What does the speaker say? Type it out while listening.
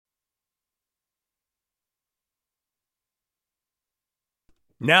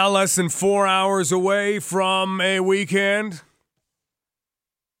Now less than 4 hours away from a weekend.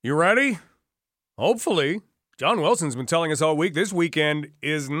 You ready? Hopefully. John Wilson's been telling us all week this weekend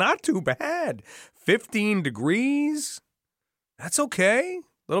is not too bad. 15 degrees. That's okay. A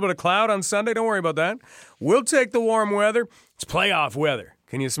little bit of cloud on Sunday. Don't worry about that. We'll take the warm weather. It's playoff weather.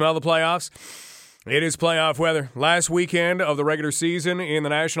 Can you smell the playoffs? It is playoff weather. Last weekend of the regular season in the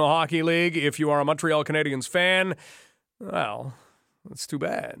National Hockey League. If you are a Montreal Canadiens fan, well, that's too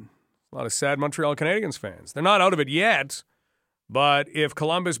bad. A lot of sad Montreal Canadiens fans. They're not out of it yet, but if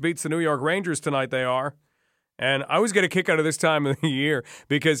Columbus beats the New York Rangers tonight, they are. And I always get a kick out of this time of the year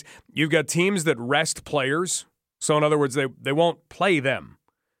because you've got teams that rest players. So in other words, they won't play them.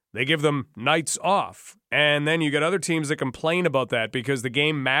 They give them nights off. And then you got other teams that complain about that because the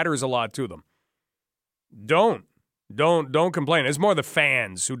game matters a lot to them. Don't complain. It's more the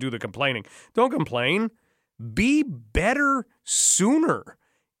fans who do the complaining. Don't complain. Be better sooner.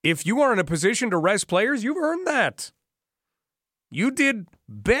 If you are in a position to rest players, you've earned that. You did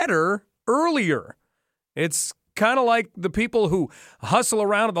better earlier. It's kind of like the people who hustle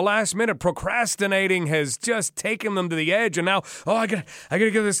around at the last minute. Procrastinating has just taken them to the edge, and now, I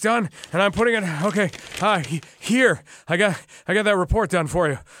gotta get this done, and I'm putting it. Okay, here, I got that report done for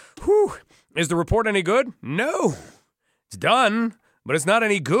you. Whew. Is the report any good? No, it's done, but it's not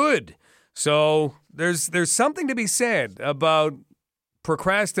any good. So there's something to be said about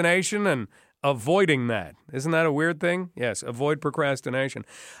procrastination and avoiding that. Isn't that a weird thing? Yes, avoid procrastination.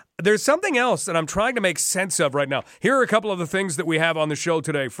 There's something else that I'm trying to make sense of right now. Here are a couple of the things that we have on the show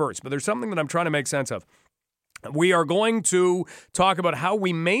today first, but there's something that I'm trying to make sense of. We are going to talk about how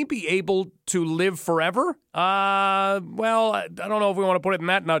we may be able to live forever. Well, I don't know if we want to put it in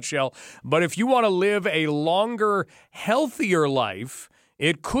that nutshell, but if you want to live a longer, healthier life,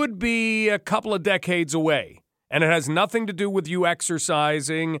 it could be a couple of decades away. And it has nothing to do with you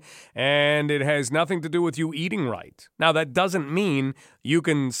exercising, and it has nothing to do with you eating right. Now, that doesn't mean you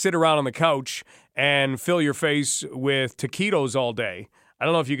can sit around on the couch and fill your face with taquitos all day. I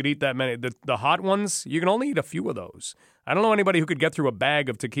don't know if you could eat that many. The hot ones, you can only eat a few of those. I don't know anybody who could get through a bag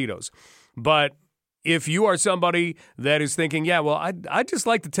of taquitos. But if you are somebody that is thinking, yeah, well, I'd just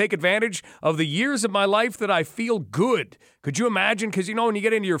like to take advantage of the years of my life that I feel good. Could you imagine? Because, when you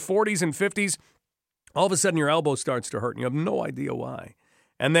get into your 40s and 50s, all of a sudden your elbow starts to hurt and you have no idea why.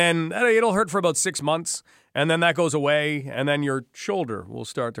 And then it'll hurt for about 6 months, and then that goes away, and then your shoulder will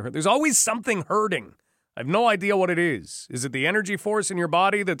start to hurt. There's always something hurting. I have no idea what it is. Is it the energy force in your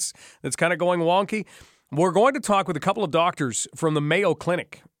body that's kind of going wonky? We're going to talk with a couple of doctors from the Mayo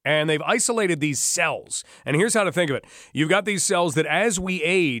Clinic, and they've isolated these cells. And here's how to think of it. You've got these cells that as we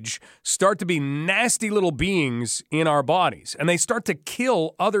age start to be nasty little beings in our bodies, and they start to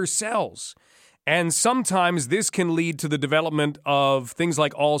kill other cells. And sometimes this can lead to the development of things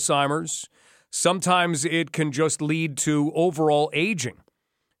like Alzheimer's. Sometimes it can just lead to overall aging.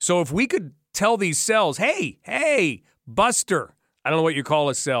 So if we could tell these cells, hey, Buster, I don't know what you call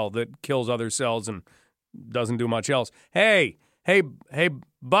a cell that kills other cells and doesn't do much else. Hey,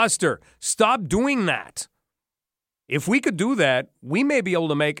 Buster, stop doing that. If we could do that, we may be able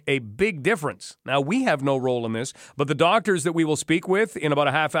to make a big difference. Now, we have no role in this, but the doctors that we will speak with in about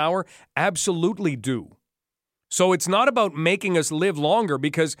a half hour absolutely do. So it's not about making us live longer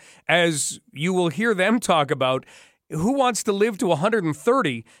because, as you will hear them talk about, who wants to live to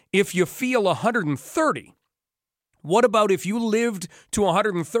 130 if you feel 130? What about if you lived to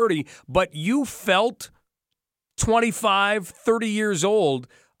 130, but you felt 25, 30 years old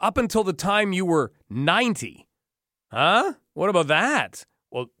up until the time you were 90? Huh? What about that?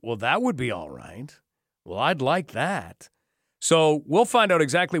 Well, that would be all right. Well, I'd like that. So we'll find out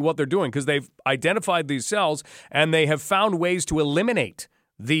exactly what they're doing because they've identified these cells and they have found ways to eliminate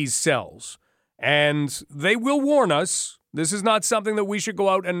these cells. And they will warn us. This is not something that we should go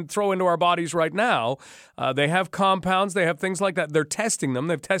out and throw into our bodies right now. They have compounds. They have things like that. They're testing them.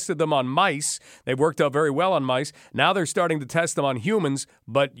 They've tested them on mice. They've worked out very well on mice. Now they're starting to test them on humans.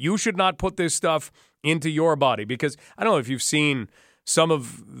 But you should not put this stuff into your body because I don't know if you've seen some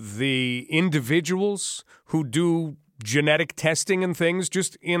of the individuals who do genetic testing and things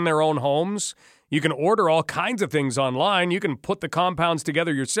just in their own homes. You can order all kinds of things online. You can put the compounds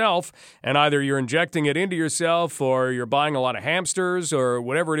together yourself, and either you're injecting it into yourself or you're buying a lot of hamsters or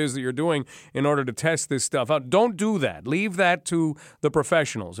whatever it is that you're doing in order to test this stuff out. Don't do that. Leave that to the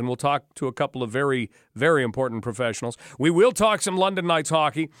professionals, and we'll talk to a couple of very, very important professionals. We will talk some London Knights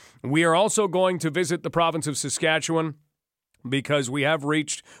hockey. We are also going to visit the province of Saskatchewan because we have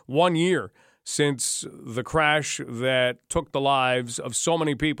reached 1 year since the crash that took the lives of so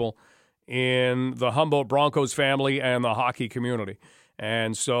many people in the Humboldt Broncos family and the hockey community.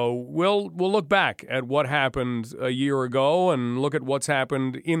 And so we'll look back at what happened a year ago and look at what's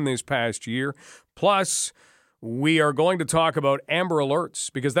happened in this past year. Plus, we are going to talk about Amber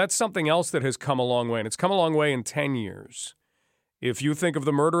Alerts because that's something else that has come a long way, and it's come a long way in 10 years. If you think of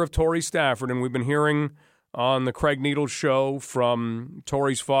the murder of Tori Stafford, and we've been hearing on the Craig Needles show from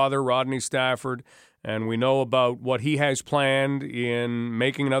Tori's father, Rodney Stafford, and we know about what he has planned in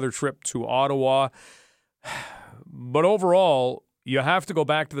making another trip to Ottawa. But overall, you have to go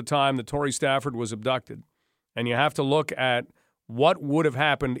back to the time that Tori Stafford was abducted, and you have to look at what would have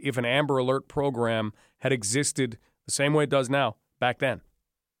happened if an Amber Alert program had existed the same way it does now back then,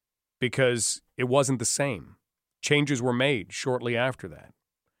 because it wasn't the same. Changes were made shortly after that,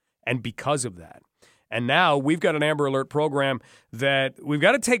 and because of that. And now we've got an Amber Alert program that we've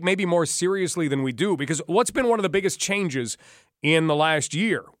got to take maybe more seriously than we do, because what's been one of the biggest changes in the last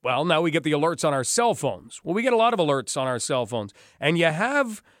year? Well, now we get the alerts on our cell phones. Well, we get a lot of alerts on our cell phones. And you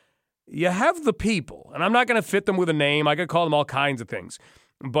have the people, and I'm not going to fit them with a name. I could call them all kinds of things.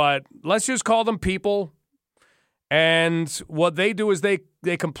 But let's just call them people. And what they do is they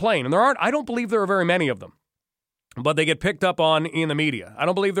complain. And I don't believe there are very many of them. But they get picked up on in the media. I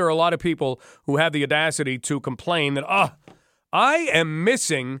don't believe there are a lot of people who have the audacity to complain that, I am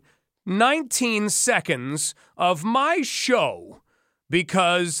missing 19 seconds of my show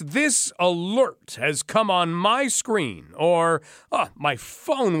because this alert has come on my screen, or my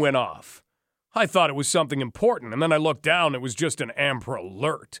phone went off. I thought it was something important, and then I looked down, it was just an Amber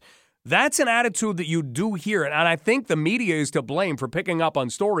Alert. That's an attitude that you do hear, and I think the media is to blame for picking up on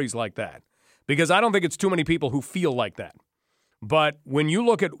stories like that, because I don't think it's too many people who feel like that. But when you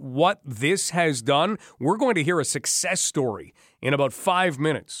look at what this has done, we're going to hear a success story in about 5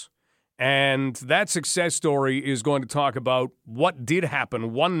 minutes. And that success story is going to talk about what did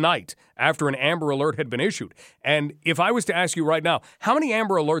happen one night after an Amber Alert had been issued. And if I was to ask you right now, how many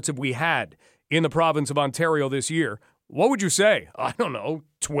Amber Alerts have we had in the province of Ontario this year? What would you say? I don't know,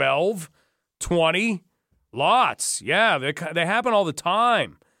 12, 20? Lots. Yeah, they happen all the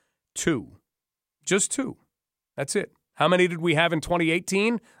time. 2. Just 2. That's it. How many did we have in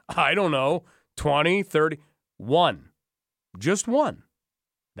 2018? I don't know. 20, 30. 1. Just 1.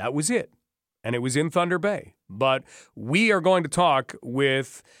 That was it. And it was in Thunder Bay. But we are going to talk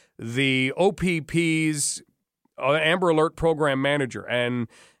with the OPP's Amber Alert program manager. And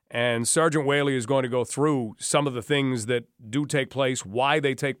Sergeant Whaley is going to go through some of the things that do take place, why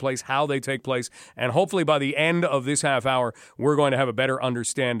they take place, how they take place. And hopefully by the end of this half hour, we're going to have a better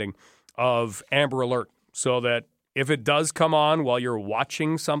understanding of Amber Alert, so that if it does come on while you're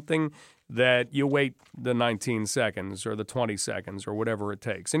watching something, that you wait the 19 seconds or the 20 seconds or whatever it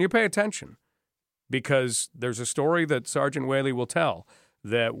takes, and you pay attention, because there's a story that Sergeant Whaley will tell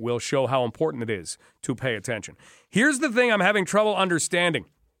that will show how important it is to pay attention. Here's the thing I'm having trouble understanding.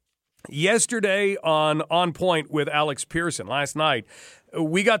 Yesterday on Point with Alex Pearson, last night,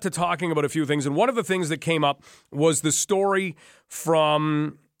 we got to talking about a few things, and one of the things that came up was the story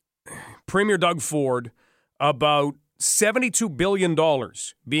from Premier Doug Ford about $72 billion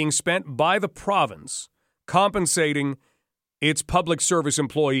being spent by the province compensating its public service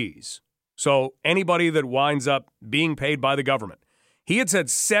employees. So anybody that winds up being paid by the government. He had said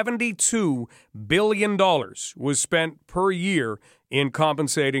 $72 billion was spent per year in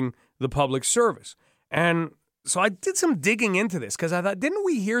compensating the public service. And so I did some digging into this, because I thought, didn't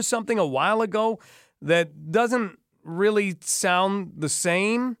we hear something a while ago that doesn't really sound the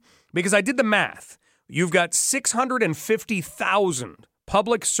same? Because I did the math. You've got 650,000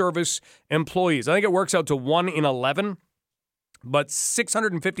 public service employees. I think it works out to 1 in 11, but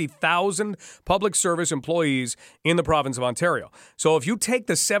 650,000 public service employees in the province of Ontario. So if you take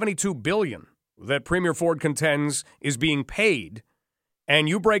the $72 billion that Premier Ford contends is being paid, and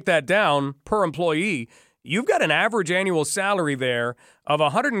you break that down per employee, you've got an average annual salary there of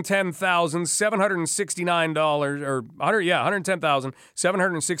 $110,769, or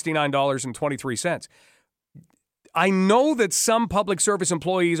 $110,769.23. I know that some public service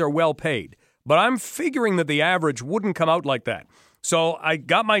employees are well paid, but I'm figuring that the average wouldn't come out like that. So I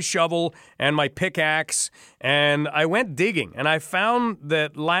got my shovel and my pickaxe, and I went digging, and I found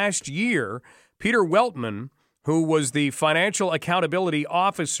that last year, Peter Weltman, who was the Financial Accountability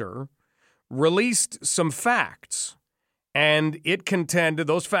Officer, released some facts, and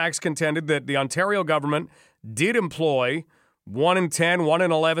those facts contended that the Ontario government did employ 1 in 10, 1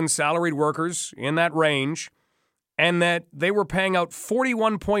 in 11 salaried workers in that range, and that they were paying out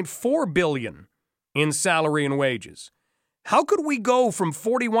 $41.4 billion in salary and wages. How could we go from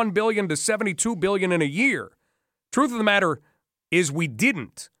 $41 billion to $72 billion in a year? Truth of the matter is we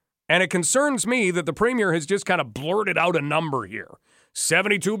didn't. And it concerns me that the Premier has just kind of blurted out a number here.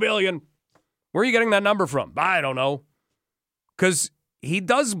 $72 billion. Where are you getting that number from? I don't know. Because he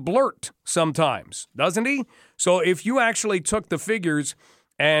does blurt sometimes, doesn't he? So if you actually took the figures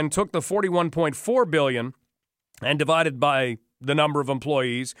and took the $41.4 billion and divided by the number of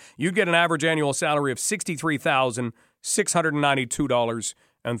employees, you get an average annual salary of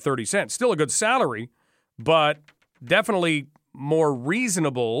 $63,692.30. Still a good salary, but definitely more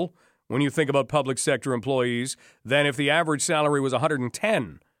reasonable when you think about public sector employees than if the average salary was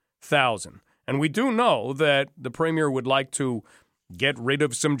 $110,000. And we do know that the premier would like to get rid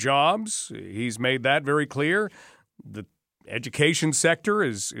of some jobs. He's made that very clear. The education sector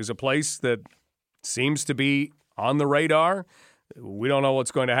is a place that seems to be on the radar. We don't know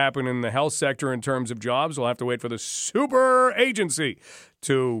what's going to happen in the health sector in terms of jobs. We'll have to wait for the super agency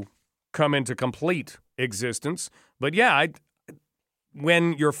to come into complete existence. But yeah,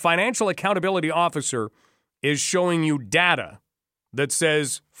 when your financial accountability officer is showing you data that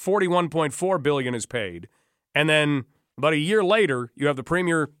says $41.4 billion is paid, and then about a year later you have the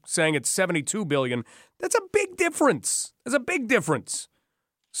premier saying it's $72 billion, that's a big difference. That's a big difference.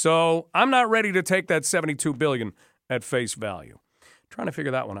 So I'm not ready to take that $72 billion at face value. Trying to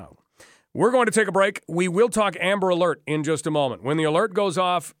figure that one out. We're going to take a break. We will talk Amber Alert in just a moment. When the alert goes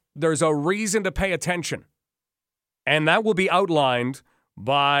off, there's a reason to pay attention. And that will be outlined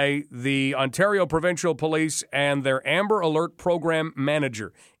by the Ontario Provincial Police and their Amber Alert Program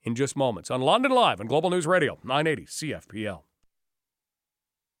Manager in just moments on London Live on Global News Radio, 980 CFPL.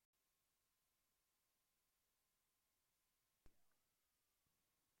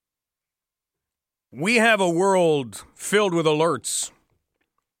 We have a world filled with alerts.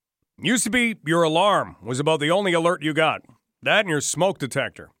 Used to be your alarm was about the only alert you got. That and your smoke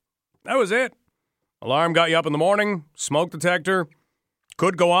detector. That was it. Alarm got you up in the morning. Smoke detector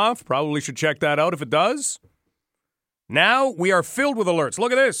could go off. Probably should check that out if it does. Now we are filled with alerts.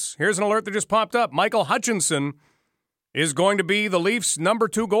 Look at this. Here's an alert that just popped up. Michael Hutchinson is going to be the Leafs' number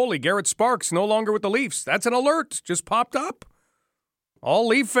 2 goalie. Garrett Sparks no longer with the Leafs. That's an alert. Just popped up. All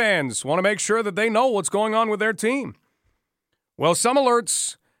Leaf fans want to make sure that they know what's going on with their team. Well, some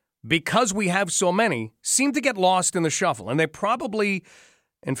alerts, because we have so many, seem to get lost in the shuffle. And they probably,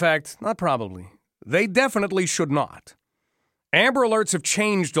 in fact, not probably, they definitely should not. Amber Alerts have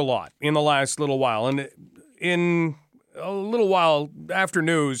changed a lot in the last little while. And in a little while after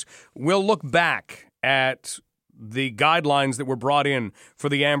news, we'll look back at the guidelines that were brought in for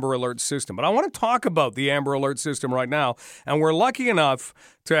the Amber Alert system. But I want to talk about the Amber Alert system right now. And we're lucky enough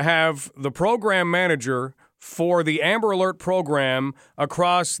to have the program manager for the Amber Alert program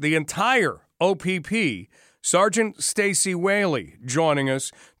across the entire OPP, Sergeant Stacey Whaley, joining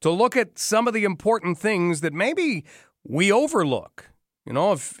us to look at some of the important things that maybe we overlook. You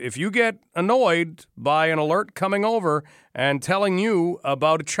know, if you get annoyed by an alert coming over and telling you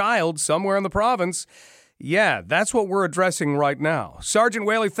about a child somewhere in the province, yeah, that's what we're addressing right now. Sergeant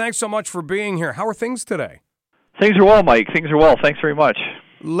Whaley, thanks so much for being here. How are things today? Things are well, Mike. Things are well. Thanks very much.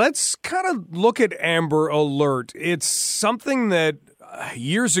 Let's kind of look at Amber Alert. It's something that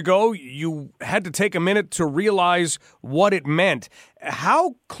years ago you had to take a minute to realize what it meant.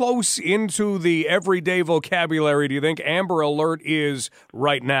 How close into the everyday vocabulary do you think Amber Alert is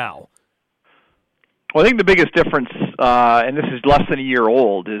right now? Well, I think the biggest difference, and this is less than a year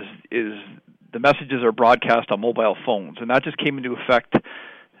old, is the messages are broadcast on mobile phones, and that just came into effect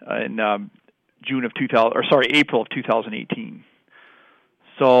in April of 2018.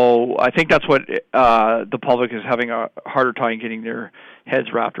 So I think that's what the public is having a harder time getting their heads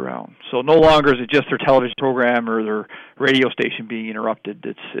wrapped around. So no longer is it just their television program or their radio station being interrupted.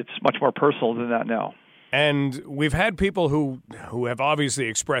 It's much more personal than that now. And we've had people who have obviously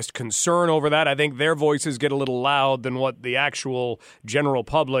expressed concern over that. I think their voices get a little loud than what the actual general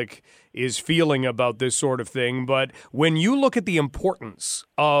public is feeling about this sort of thing. But when you look at the importance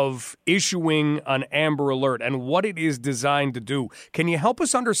of issuing an Amber Alert and what it is designed to do, can you help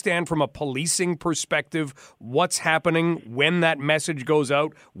us understand from a policing perspective what's happening when that message goes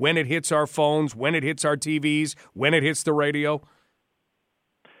out, when it hits our phones, when it hits our TVs, when it hits the radio?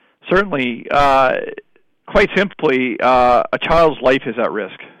 Certainly. Quite simply, a child's life is at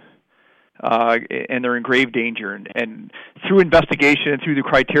risk, and they're in grave danger. And through investigation and through the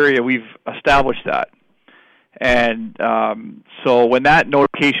criteria, we've established that. And so when that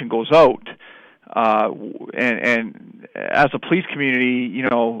notification goes out, and as a police community, you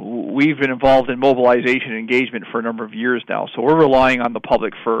know, we've been involved in mobilization and engagement for a number of years now. So we're relying on the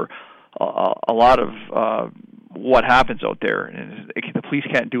public for a lot of what happens out there, and the police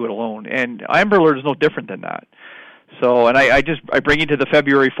can't do it alone. And Amber Alert is no different than that. So, and I bring you to the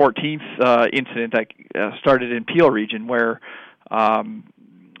February 14th incident that started in Peel region, where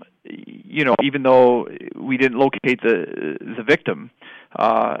even though we didn't locate the victim,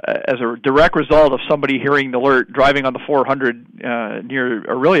 as a direct result of somebody hearing the alert driving on the 400 near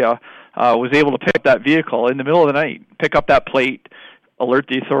Orillia, was able to pick up that vehicle in the middle of the night, pick up that plate, alert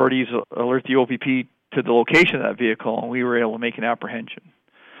the authorities, alert the OPP to the location of that vehicle, and we were able to make an apprehension.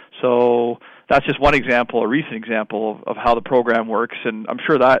 So that's just one example, a recent example of how the program works, and I'm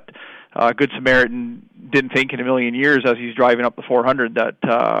sure that Good Samaritan didn't think in a million years as he's driving up the 400 that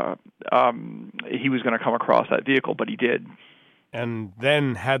he was going to come across that vehicle, but he did. And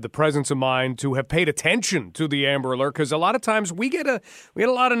then had the presence of mind to have paid attention to the Amber Alert, because a lot of times we get a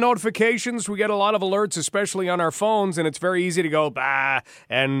lot of notifications, we get a lot of alerts, especially on our phones, and it's very easy to go, bah,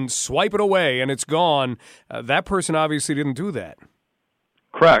 and swipe it away, and it's gone. That person obviously didn't do that.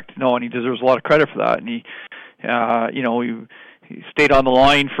 Correct. No, and he deserves a lot of credit for that. And he stayed on the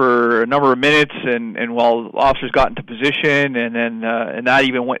line for a number of minutes, and while officers got into position, and then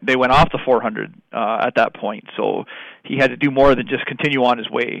they went off the 400 at that point. So he had to do more than just continue on his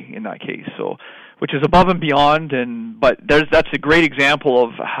way in that case. So, which is above and beyond. But that's a great example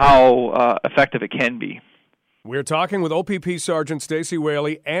of how effective it can be. We're talking with OPP Sergeant Stacey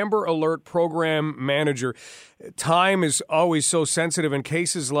Whaley, Amber Alert Program Manager. Time is always so sensitive in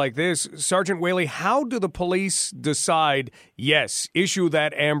cases like this. Sergeant Whaley, how do the police decide, yes, issue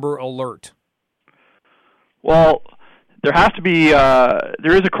that Amber Alert? Well, there has to be,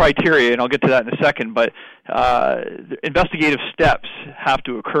 there is a criteria, and I'll get to that in a second, but investigative steps have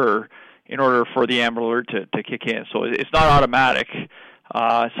to occur in order for the Amber Alert to kick in. So it's not automatic.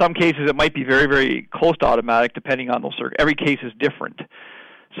 Some cases it might be very, very close to automatic depending on those circumstances. Every case is different.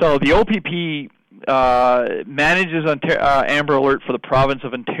 So the OPP manages Amber Alert for the province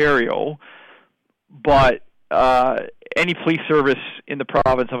of Ontario, but any police service in the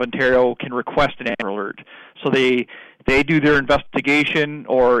province of Ontario can request an Amber Alert. So they do their investigation,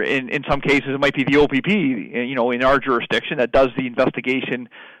 or in some cases it might be the OPP, in our jurisdiction that does the investigation,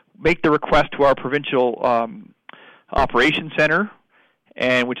 make the request to our provincial operations center,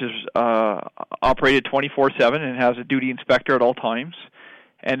 and which is operated 24/7 and has a duty inspector at all times.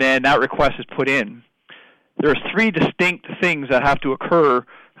 And then that request is put in. There's three distinct things that have to occur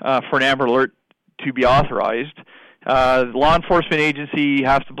for an Amber Alert to be authorized. The law enforcement agency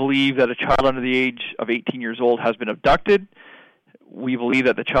has to believe that a child under the age of 18 years old has been abducted. We believe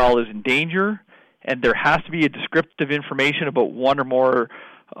that the child is in danger, and there has to be a descriptive information about one or more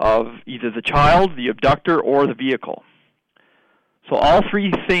of either the child, the abductor, or the vehicle. So all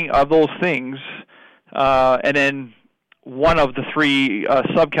three of those things, and then one of the three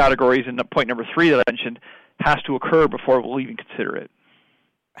subcategories in point number 3 that I mentioned, has to occur before we'll even consider it.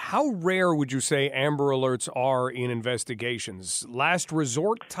 How rare would you say Amber Alerts are in investigations? Last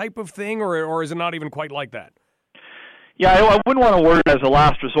resort type of thing, or is it not even quite like that? Yeah, I wouldn't want to word it as a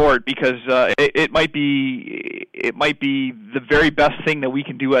last resort, because it might be the very best thing that we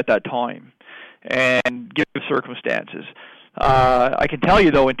can do at that time, and given the circumstances. I can tell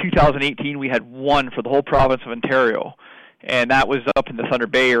you, though, in 2018 we had one for the whole province of Ontario, and that was up in the Thunder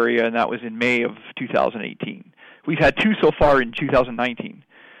Bay area, and that was in May of 2018. We've had 2 so far in 2019,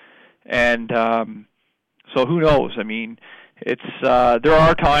 and so who knows? I mean, it's there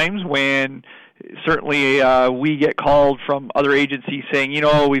are times when certainly we get called from other agencies saying,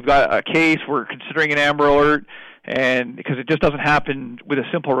 we've got a case, we're considering an Amber Alert, and because it just doesn't happen with a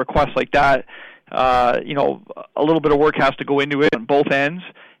simple request like that. A little bit of work has to go into it on both ends,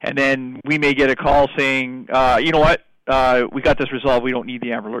 and then we may get a call saying, we got this resolved, we don't need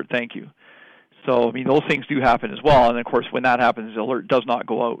the Amber Alert, thank you. So, I mean, those things do happen as well, and of course, when that happens, the alert does not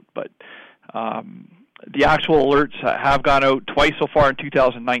go out. But the actual alerts have gone out twice so far in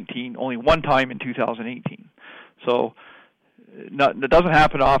 2019, only one time in 2018. So, it doesn't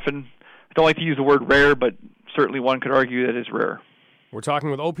happen often. I don't like to use the word rare, but certainly one could argue that it's rare. We're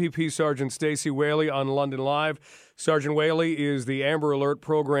talking with OPP Sergeant Stacey Whaley on London Live. Sergeant Whaley is the Amber Alert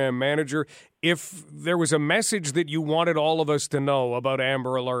Program Manager. If there was a message that you wanted all of us to know about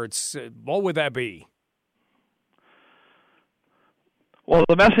Amber Alerts, what would that be? Well,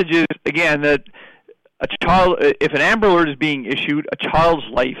 the message is, again, that if an Amber Alert is being issued, a child's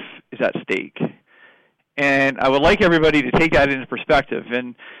life is at stake. And I would like everybody to take that into perspective.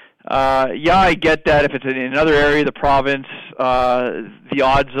 And I get that if it's in another area of the province, the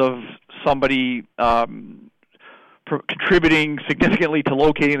odds of somebody contributing significantly to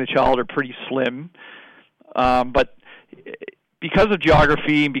locating the child are pretty slim. But because of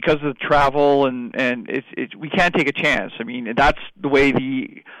geography and because of travel, and we can't take a chance. I mean, that's the way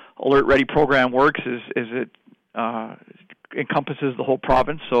the Alert Ready program works. Is it encompasses the whole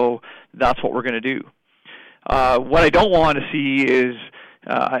province, so that's what we're going to do. What I don't want to see is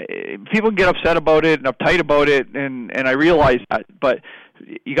people can get upset about it and uptight about it, and I realize that, but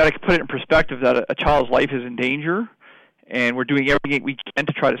you got to put it in perspective that a child's life is in danger, and we're doing everything we can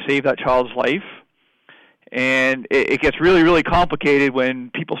to try to save that child's life. And it gets really, really complicated when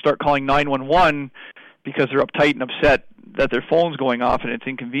people start calling 911 because they're uptight and upset that their phone's going off and it's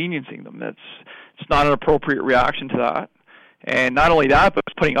inconveniencing them. It's not an appropriate reaction to that. And not only that, but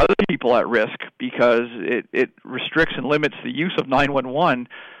it's putting other people at risk because it restricts and limits the use of 911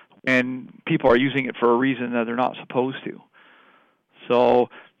 when people are using it for a reason that they're not supposed to. So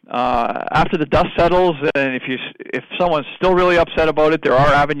after the dust settles, and if someone's still really upset about it, there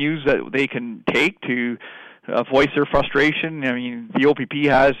are avenues that they can take to voice their frustration. I mean, the OPP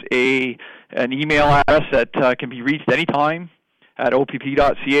has an email address that can be reached anytime at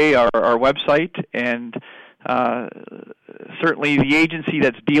opp.ca, our website, and certainly the agency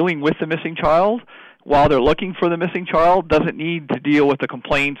that's dealing with the missing child, while they're looking for the missing child, doesn't need to deal with the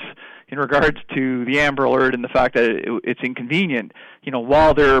complaints in regards to the Amber Alert and the fact that it's inconvenient,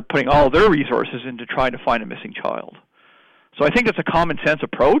 while they're putting all their resources into trying to find a missing child. So I think it's a common sense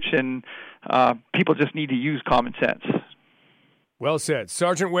approach, and people just need to use common sense. Well said.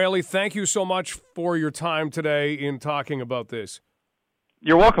 Sergeant Whaley, thank you so much for your time today in talking about this.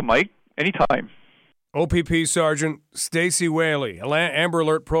 You're welcome, Mike. Anytime. OPP Sergeant Stacey Whaley, Amber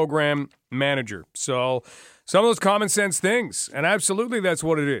Alert Program Manager. So some of those common sense things, and absolutely that's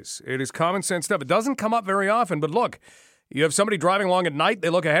what it is. It is common sense stuff. It doesn't come up very often, but look, you have somebody driving along at night, they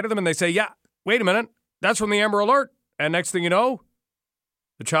look ahead of them and they say, yeah, wait a minute, that's from the Amber Alert. And next thing you know,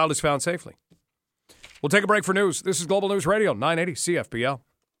 the child is found safely. We'll take a break for news. This is Global News Radio, 980 CFPL.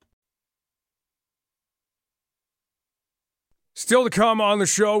 Still to come on the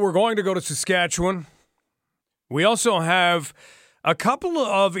show, we're going to go to Saskatchewan. We also have a couple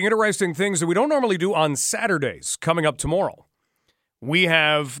of interesting things that we don't normally do on Saturdays coming up tomorrow. We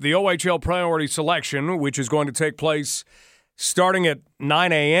have the OHL priority selection, which is going to take place starting at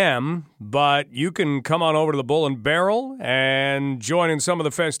 9 a.m., but you can come on over to the Bull and Barrel and join in some of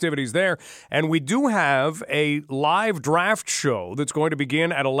the festivities there. And we do have a live draft show that's going to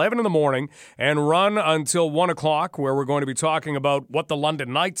begin at 11 in the morning and run until 1 o'clock, where we're going to be talking about what the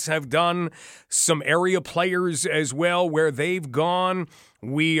London Knights have done, some area players as well, where they've gone.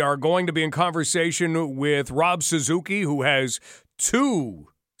 We are going to be in conversation with Rob Suzuki, who has two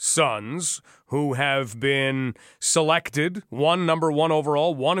sons who have been selected, one number one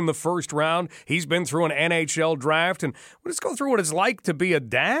overall, one in the first round. He's been through an NHL draft, and let's go through what it's like to be a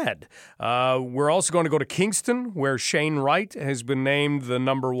dad. We're also going to go to Kingston, where Shane Wright has been named the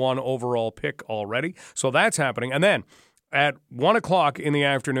number one overall pick already. So that's happening. And then at 1 o'clock in the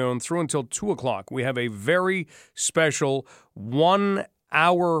afternoon through until 2 o'clock, we have a very special 1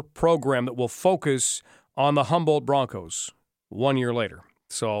 hour program that will focus on the Humboldt Broncos 1 year later.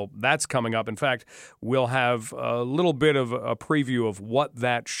 So that's coming up. In fact, we'll have a little bit of a preview of what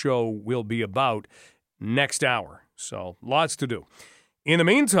that show will be about next hour. So lots to do. In the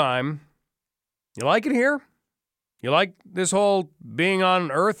meantime, you like it here? You like this whole being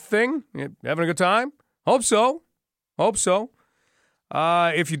on Earth thing? You having a good time? Hope so. Hope so.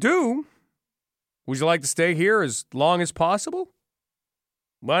 If you do, would you like to stay here as long as possible?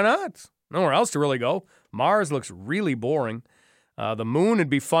 Why not? Nowhere else to really go. Mars looks really boring. The moon would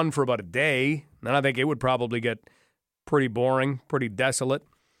be fun for about a day. Then I think it would probably get pretty boring, pretty desolate.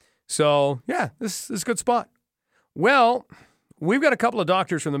 So, yeah, this is a good spot. Well, we've got a couple of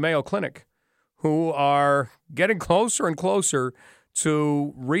doctors from the Mayo Clinic who are getting closer and closer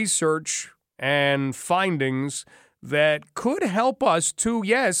to research and findings that could help us to,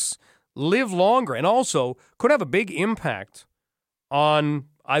 yes, live longer, and also could have a big impact on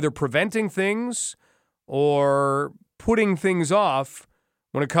either preventing things or putting things off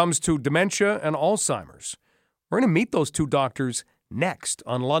when it comes to dementia and Alzheimer's. We're going to meet those two doctors next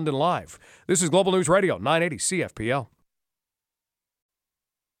on London Live. This is Global News Radio, 980 CFPL.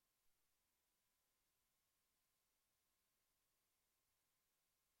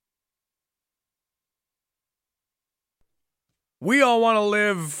 We all want to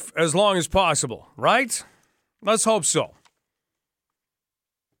live as long as possible, right? Let's hope so.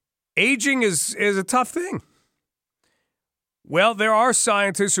 Aging is a tough thing. Well, there are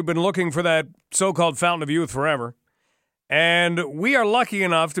scientists who've been looking for that so-called fountain of youth forever. And we are lucky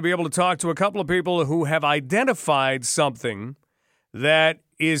enough to be able to talk to a couple of people who have identified something that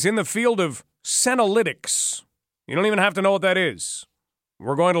is in the field of senolytics. You don't even have to know what that is.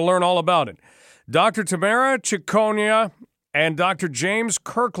 We're going to learn all about it. Dr. Tamara Cicogna and Dr. James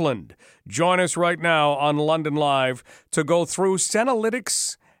Kirkland join us right now on London Live to go through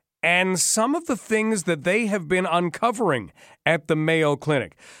senolytics and some of the things that they have been uncovering at the Mayo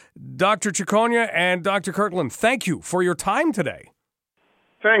Clinic. Dr. Ciconia and Dr. Kirkland, thank you for your time today.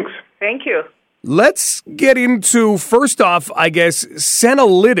 Thanks. Thank you. Let's get into, first off, I guess,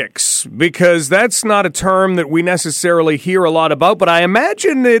 senolytics, because that's not a term that we necessarily hear a lot about, but I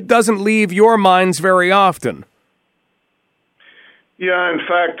imagine it doesn't leave your minds very often. Yeah, in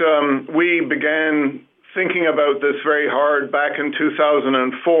fact, we began thinking about this very hard back in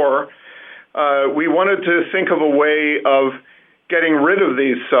 2004. We wanted to think of a way of getting rid of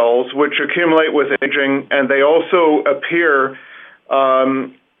these cells, which accumulate with aging, and they also appear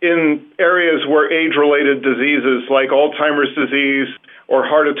in areas where age-related diseases like Alzheimer's disease or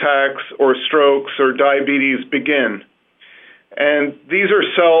heart attacks or strokes or diabetes begin. And these are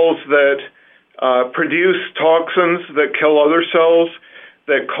cells that produce toxins that kill other cells,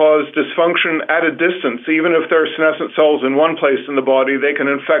 that cause dysfunction at a distance. Even if there are senescent cells in one place in the body, they can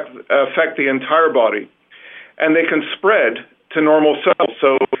affect the entire body. And they can spread to normal cells.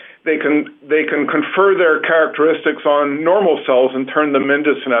 So they can confer their characteristics on normal cells and turn them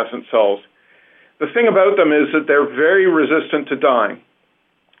into senescent cells. The thing about them is that they're very resistant to dying.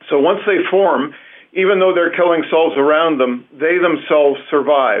 So once they form, even though they're killing cells around them, they themselves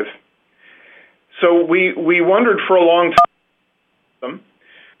survive. So we wondered for a long time.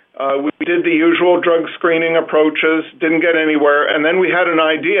 We did the usual drug screening approaches, didn't get anywhere, and then we had an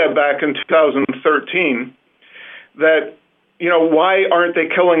idea back in 2013 that, why aren't they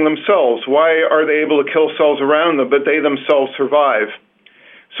killing themselves? Why are they able to kill cells around them, but they themselves survive?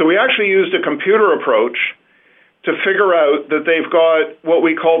 So we actually used a computer approach to figure out that they've got what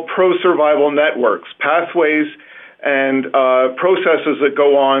we call pro-survival networks, pathways and processes that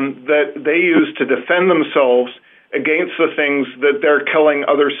go on that they use to defend themselves against the things that they're killing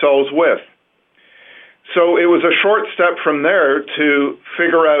other cells with. So it was a short step from there to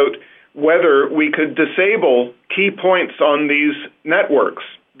figure out whether we could disable key points on these networks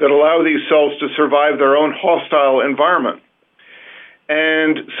that allow these cells to survive their own hostile environment.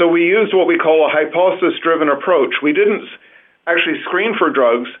 And so we used what we call a hypothesis-driven approach. We didn't actually screen for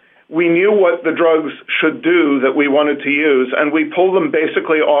drugs. We knew what the drugs should do that we wanted to use, and we pulled them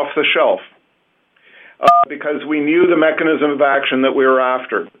basically off the shelf because we knew the mechanism of action that we were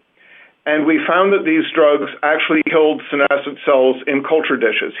after. And we found that these drugs actually killed senescent cells in culture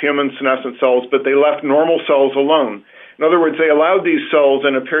dishes, human senescent cells, but they left normal cells alone. In other words, they allowed these cells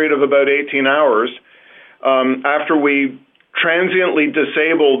in a period of about 18 hours after we transiently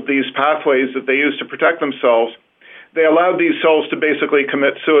disabled these pathways that they used to protect themselves, they allowed these cells to basically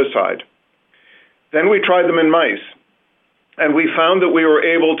commit suicide. Then we tried them in mice, and we found that we were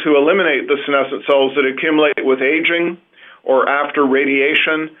able to eliminate the senescent cells that accumulate with aging or after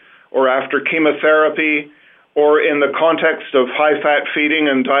radiation or after chemotherapy or in the context of high-fat feeding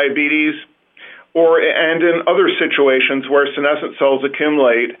and diabetes and in other situations where senescent cells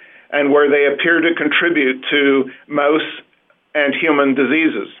accumulate and where they appear to contribute to mouse and human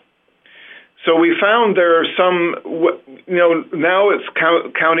diseases. So we found there are some, now it's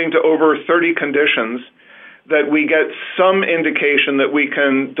counting to over 30 conditions that we get some indication that we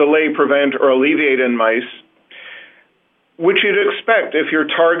can delay, prevent, or alleviate in mice, which you'd expect if you're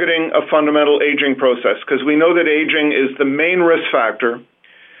targeting a fundamental aging process, because we know that aging is the main risk factor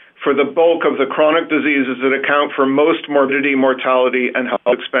for the bulk of the chronic diseases that account for most morbidity, mortality, and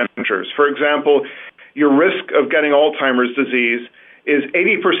health expenditures. For example, your risk of getting Alzheimer's disease is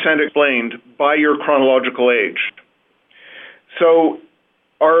 80% explained by your chronological age. So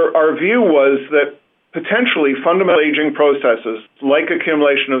our view was that potentially fundamental aging processes, like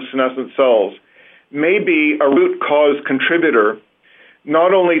accumulation of senescent cells, may be a root cause contributor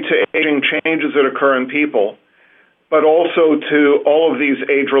not only to aging changes that occur in people, but also to all of these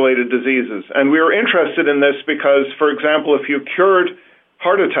age-related diseases. And we were interested in this because, for example, if you cured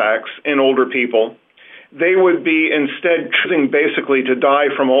heart attacks in older people, they would be instead choosing basically to die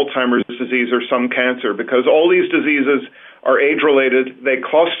from Alzheimer's disease or some cancer, because all these diseases are age-related, they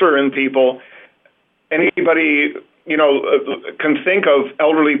cluster in people. Anybody can think of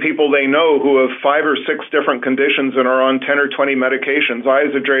elderly people they know who have 5 or 6 different conditions and are on 10 or 20 medications. I,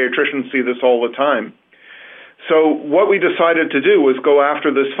 as a geriatrician, see this all the time. So what we decided to do was go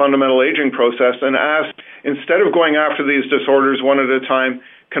after this fundamental aging process and ask, instead of going after these disorders one at a time,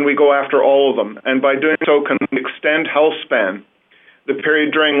 can we go after all of them? And by doing so, can we extend health span, the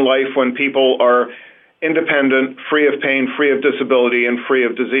period during life when people are independent, free of pain, free of disability, and free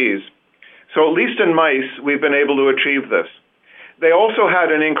of disease. So at least in mice, we've been able to achieve this. They also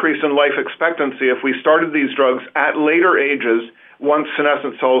had an increase in life expectancy if we started these drugs at later ages once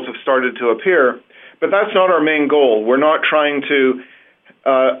senescent cells have started to appear. But that's not our main goal. We're not trying to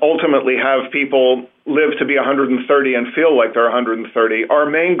ultimately have people live to be 130 and feel like they're 130. Our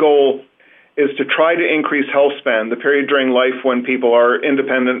main goal is to try to increase health span, the period during life when people are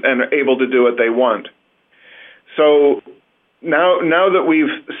independent and are able to do what they want. So now that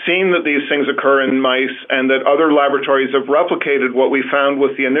we've seen that these things occur in mice and that other laboratories have replicated what we found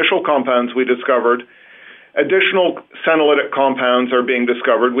with the initial compounds we discovered, additional senolytic compounds are being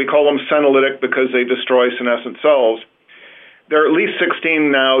discovered. We call them senolytic because they destroy senescent cells. There are at least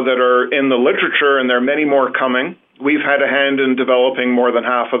 16 now that are in the literature, and there are many more coming. We've had a hand in developing more than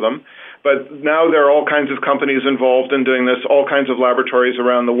half of them. But now there are all kinds of companies involved in doing this, all kinds of laboratories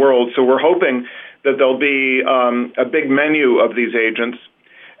around the world. So we're hoping that there'll be a big menu of these agents.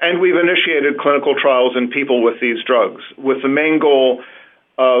 And we've initiated clinical trials in people with these drugs, with the main goal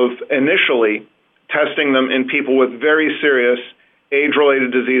of initially testing them in people with very serious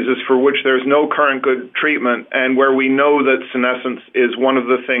age-related diseases for which there's no current good treatment and where we know that senescence is one of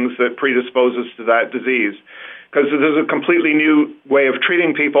the things that predisposes to that disease. Because this is a completely new way of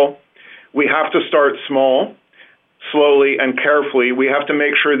treating people. We have to start small, slowly and carefully. We have to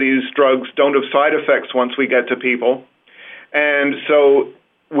make sure these drugs don't have side effects once we get to people. And so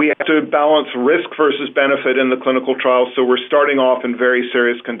we have to balance risk versus benefit in the clinical trials, so we're starting off in very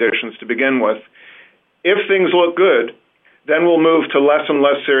serious conditions to begin with. If things look good, then we'll move to less and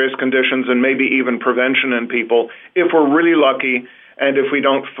less serious conditions and maybe even prevention in people if we're really lucky and if we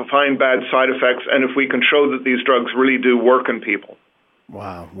don't find bad side effects and if we can show that these drugs really do work in people.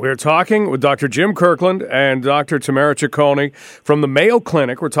 Wow. We're talking with Dr. Jim Kirkland and Dr. Tamara Ciccone from the Mayo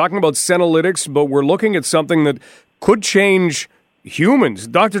Clinic. We're talking about senolytics, but we're looking at something that could change humans.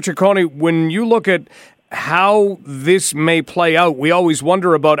 Dr. Ciccone, when you look at how this may play out, we always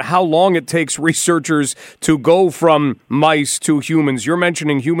wonder about how long it takes researchers to go from mice to humans. You're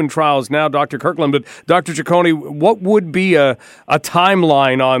mentioning human trials now, Dr. Kirkland, but Dr. Ciccone, what would be a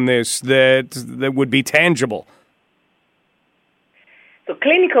timeline on this that would be tangible? So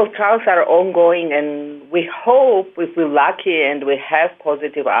clinical trials are ongoing, and we hope, if we're lucky and we have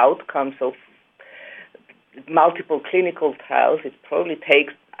positive outcomes of multiple clinical trials, it probably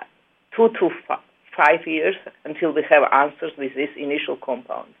takes 2 to 5 years until we have answers with these initial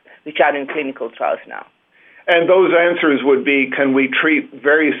compounds, which are in clinical trials now. And those answers would be, can we treat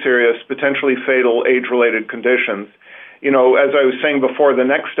very serious, potentially fatal age-related conditions? You know, as I was saying before, the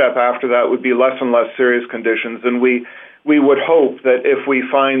next step after that would be less and less serious conditions, and we would hope that if we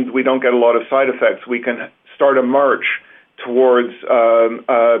find we don't get a lot of side effects, we can start a march towards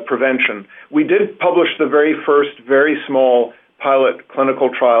prevention. We did publish the very first, very small pilot clinical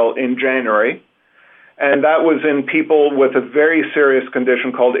trial in January, and that was in people with a very serious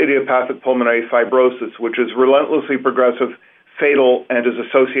condition called idiopathic pulmonary fibrosis, which is relentlessly progressive, fatal, and is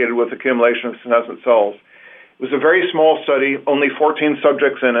associated with accumulation of senescent cells. It was a very small study, only 14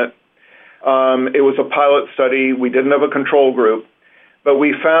 subjects in it. It was a pilot study. We didn't have a control group, but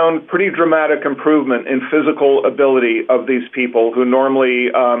we found pretty dramatic improvement in physical ability of these people who normally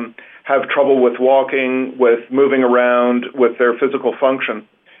have trouble with walking, with moving around, with their physical function.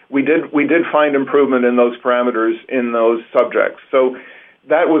 We did find improvement in those parameters in those subjects. So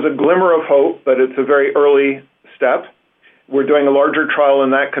that was a glimmer of hope, but it's a very early step. We're doing a larger trial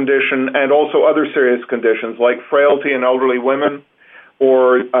in that condition and also other serious conditions like frailty in elderly women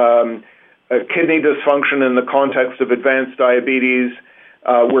or kidney dysfunction in the context of advanced diabetes.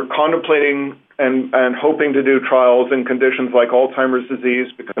 We're contemplating and hoping to do trials in conditions like Alzheimer's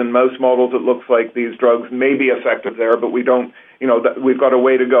disease, because in mouse models it looks like these drugs may be effective there, but we don't, we've got a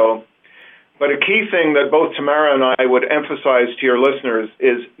way to go. But a key thing that both Tamara and I would emphasize to your listeners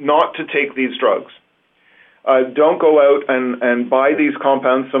is not to take these drugs. Don't go out and buy these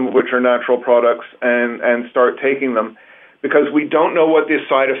compounds, some of which are natural products, and start taking them, because we don't know what the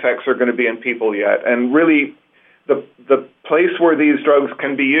side effects are going to be in people yet. And really, the place where these drugs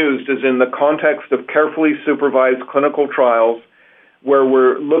can be used is in the context of carefully supervised clinical trials where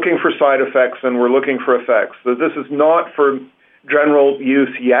we're looking for side effects and we're looking for effects. So this is not for general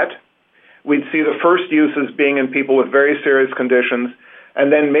use yet. We'd see the first uses being in people with very serious conditions, and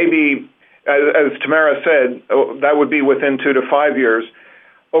then maybe, as Tamara said, that would be within 2 to 5 years.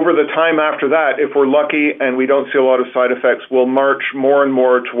 Over the time after that, if we're lucky and we don't see a lot of side effects, we'll march more and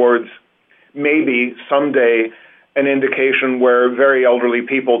more towards maybe someday an indication where very elderly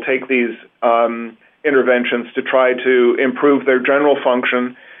people take these interventions to try to improve their general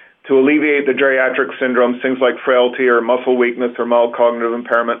function, to alleviate the geriatric syndromes, things like frailty or muscle weakness or mild cognitive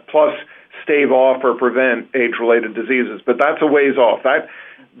impairment, plus stave off or prevent age-related diseases. But that's a ways off.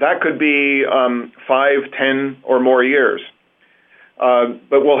 That could be 5, 10, or more years.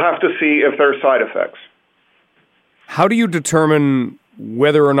 But we'll have to see if there are side effects. How do you determine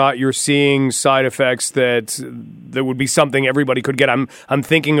whether or not you're seeing side effects that would be something everybody could get. I'm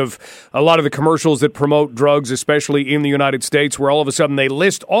thinking of a lot of the commercials that promote drugs, especially in the United States, where all of a sudden they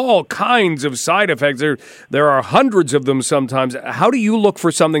list all kinds of side effects. There are hundreds of them sometimes. How do you look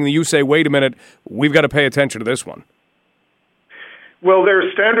for something that you say, wait a minute, we've got to pay attention to this one? Well, there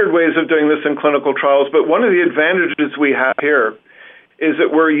are standard ways of doing this in clinical trials, but one of the advantages we have here is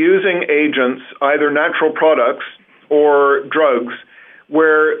that we're using agents, either natural products or drugs,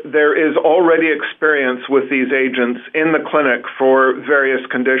 where there is already experience with these agents in the clinic for various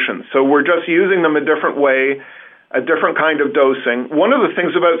conditions. So we're just using them a different way, a different kind of dosing. One of the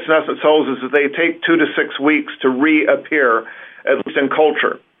things about senescent cells is that they take 2 to 6 weeks to reappear, at least in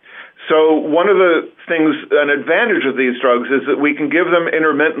culture. So one of the things, an advantage of these drugs is that we can give them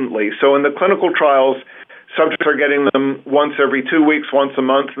intermittently. So in the clinical trials, subjects are getting them once every 2 weeks, once a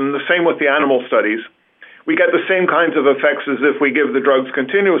month, and the same with the animal studies. We get the same kinds of effects as if we give the drugs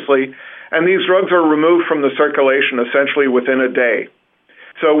continuously, and these drugs are removed from the circulation essentially within a day.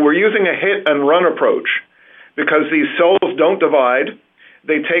 So we're using a hit and run approach because these cells don't divide.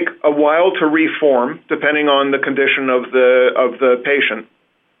 They take a while to reform, depending on the condition of the patient.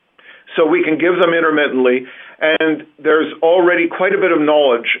 So we can give them intermittently, and there's already quite a bit of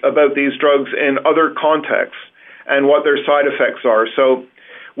knowledge about these drugs in other contexts and what their side effects are. So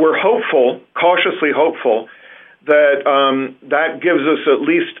we're hopeful, cautiously hopeful, that that gives us at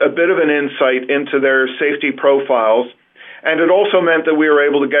least a bit of an insight into their safety profiles. And it also meant that we were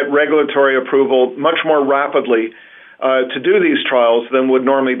able to get regulatory approval much more rapidly to do these trials than would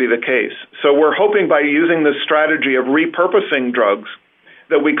normally be the case. So we're hoping by using this strategy of repurposing drugs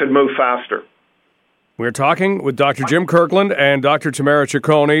that we could move faster. We're talking with Dr. Jim Kirkland and Dr. Tamara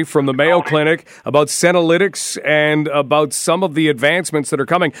Ciccone from the Mayo Clinic about senolytics and about some of the advancements that are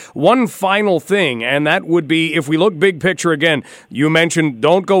coming. One final thing, and that would be, if we look big picture again, you mentioned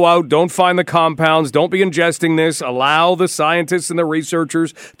don't go out, don't find the compounds, don't be ingesting this, allow the scientists and the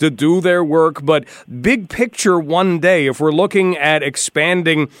researchers to do their work. But big picture one day, if we're looking at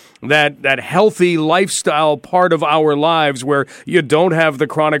expanding that healthy lifestyle part of our lives where you don't have the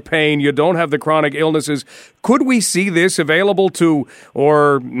chronic pain, you don't have the chronic illnesses, could we see this available to,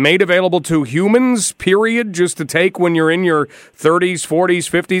 or made available to humans, period, just to take when you're in your 30s, 40s,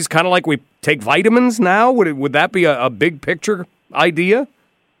 50s, kind of like we take vitamins now? Would that be a big picture idea?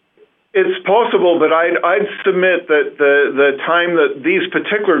 It's possible, but I'd submit that the time that these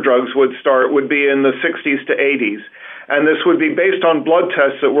particular drugs would start would be in the 60s to 80s. And this would be based on blood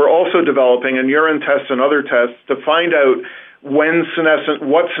tests that we're also developing, and urine tests and other tests, to find out what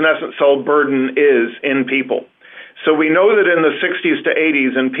senescent cell burden is in people. So we know that in the 60s to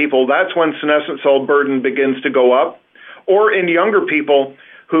 80s in people, that's when senescent cell burden begins to go up. Or in younger people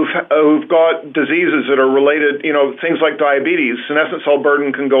who've got diseases that are related, things like diabetes, senescent cell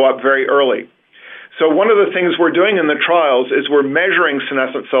burden can go up very early. So one of the things we're doing in the trials is we're measuring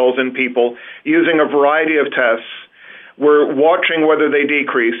senescent cells in people using a variety of tests. We're watching whether they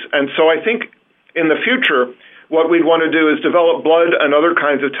decrease. And so I think in the future, what we'd want to do is develop blood and other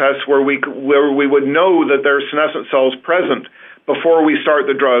kinds of tests where we would know that there are senescent cells present before we start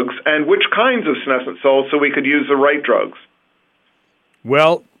the drugs, and which kinds of senescent cells, so we could use the right drugs.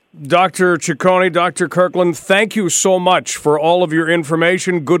 Well, Dr. Ciccone, Dr. Kirkland, thank you so much for all of your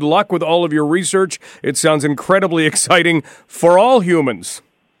information. Good luck with all of your research. It sounds incredibly exciting for all humans.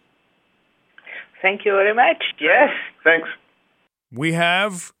 Thank you very much. Yes. Thanks. We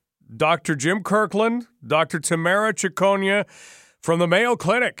have Dr. Jim Kirkland, Dr. Tamara Ciccone from the Mayo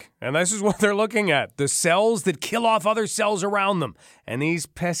Clinic, and this is what they're looking at, the cells that kill off other cells around them. And these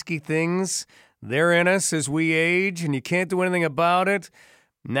pesky things, they're in us as we age, and you can't do anything about it.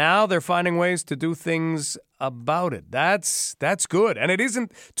 Now they're finding ways to do things about it. That's good. And it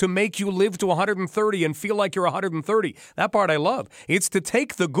isn't to make you live to 130 and feel like you're 130. That part I love. It's to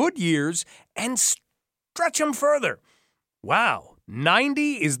take the good years and stretch them further. Wow.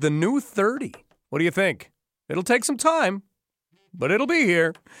 90 is the new 30. What do you think? It'll take some time, but it'll be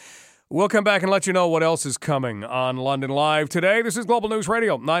here. We'll come back and let you know what else is coming on London Live today. This is Global News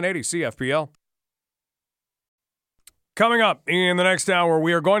Radio, 980 CFPL. Coming up in the next hour,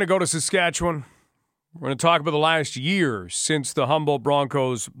 we are going to go to Saskatchewan. We're going to talk about the last year since the Humboldt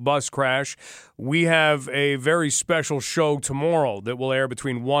Broncos bus crash. We have a very special show tomorrow that will air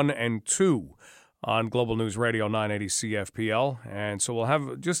between 1 and 2 on Global News Radio 980 CFPL. And so we'll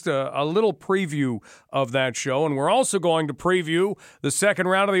have just a little preview of that show. And we're also going to preview the second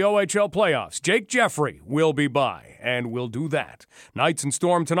round of the OHL playoffs. Jake Jeffrey will be by, and we'll do that. Knights and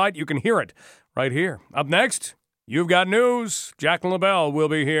Storm tonight. You can hear it right here. Up next, you've got news. Jacqueline LaBelle will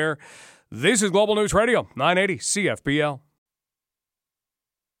be here. This is Global News Radio 980 CFPL.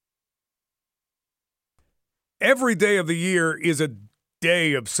 every day of the year is a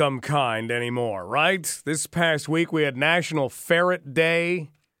day of some kind anymore, right? This past week we had National Ferret Day.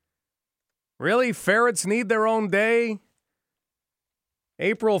 Really? Ferrets need their own day?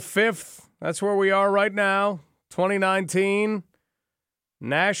 April 5th, that's where we are right now, 2019.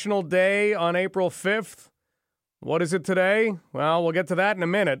 National Day on April 5th. What is it today? Well, we'll get to that in a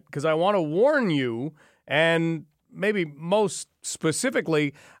minute because I want to warn you, and maybe most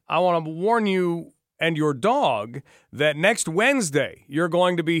specifically, I want to warn you and your dog that next Wednesday you're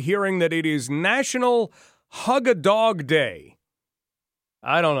going to be hearing that it is National Hug a Dog Day.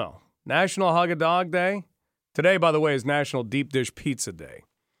 I don't know. National Hug a Dog Day? Today, by the way, is National Deep Dish Pizza Day.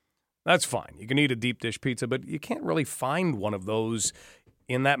 That's fine. You can eat a deep dish pizza, but you can't really find one of those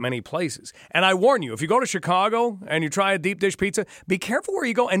in that many places. And I warn you, if you go to Chicago and you try a deep dish pizza, be careful where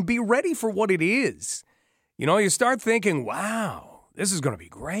you go and be ready for what it is. You know, you start thinking, wow, this is going to be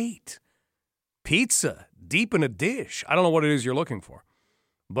great. Pizza, deep in a dish. I don't know what it is you're looking for.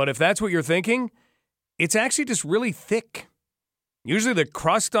 But if that's what you're thinking, it's actually just really thick. Usually the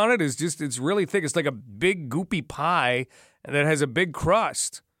crust on it is it's really thick. It's like a big goopy pie that has a big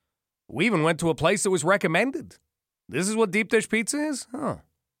crust. We even went to a place that was recommended. This is what deep dish pizza is? Huh.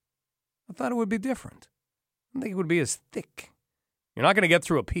 I thought it would be different. I didn't think it would be as thick. You're not going to get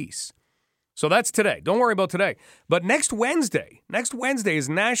through a piece. So that's today. Don't worry about today. But next Wednesday is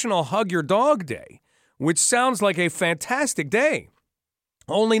National Hug Your Dog Day, which sounds like a fantastic day.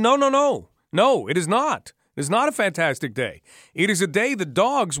 Only no, it is not. It is not a fantastic day. It is a day the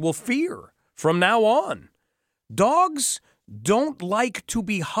dogs will fear from now on. Dogs don't like to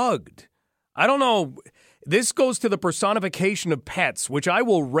be hugged. I don't know. This goes to the personification of pets, which I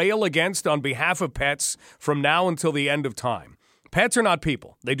will rail against on behalf of pets from now until the end of time. Pets are not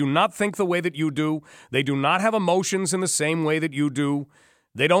people. They do not think the way that you do. They do not have emotions in the same way that you do.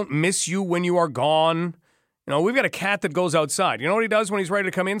 They don't miss you when you are gone. You know, we've got a cat that goes outside. You know what he does when he's ready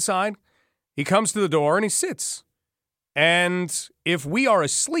to come inside? He comes to the door and he sits. And if we are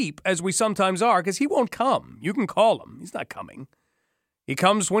asleep, as we sometimes are, because he won't come. You can call him. He's not coming. He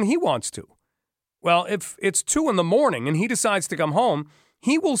comes when he wants to. Well, if it's 2 a.m. and he decides to come home,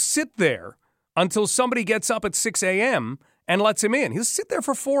 he will sit there until somebody gets up at 6 a.m. and lets him in. He'll sit there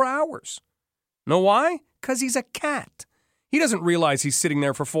for 4 hours. Know why? Because he's a cat. He doesn't realize he's sitting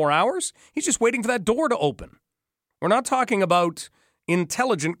there for 4 hours. He's just waiting for that door to open. We're not talking about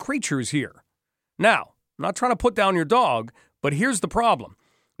intelligent creatures here. Now, I'm not trying to put down your dog, but here's the problem.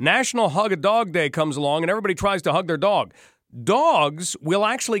 National Hug a Dog Day comes along and everybody tries to hug their dog. Dogs will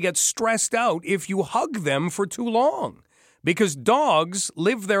actually get stressed out if you hug them for too long because dogs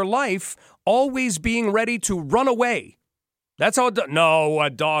live their life always being ready to run away. That's how a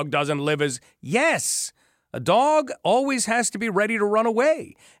dog doesn't live as... Yes, a dog always has to be ready to run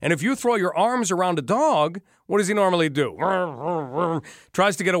away. And if you throw your arms around a dog, what does he normally do?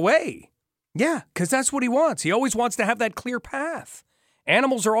 Tries to get away. Yeah, because that's what he wants. He always wants to have that clear path.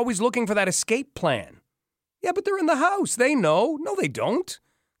 Animals are always looking for that escape plan. Yeah, but they're in the house. They know. No, they don't.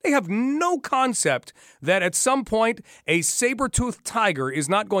 They have no concept that at some point a saber-toothed tiger is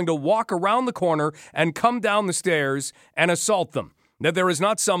not going to walk around the corner and come down the stairs and assault them. That there is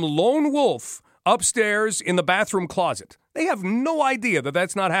not some lone wolf upstairs in the bathroom closet. They have no idea that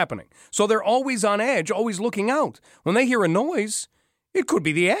that's not happening. So they're always on edge, always looking out. When they hear a noise, it could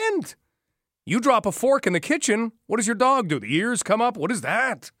be the end. You drop a fork in the kitchen, what does your dog do? The ears come up? What is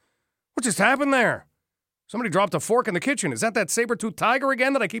that? What just happened there? Somebody dropped a fork in the kitchen. Is that saber-toothed tiger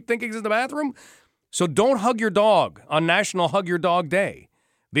again that I keep thinking is in the bathroom? So don't hug your dog on National Hug Your Dog Day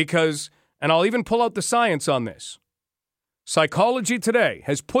because, and I'll even pull out the science on this, Psychology Today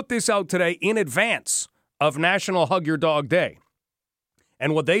has put this out today in advance of National Hug Your Dog Day.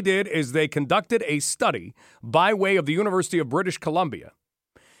 And what they did is they conducted a study by way of the University of British Columbia.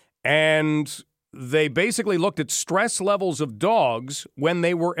 And they basically looked at stress levels of dogs when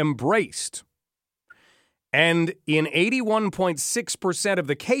they were embraced. And in 81.6% of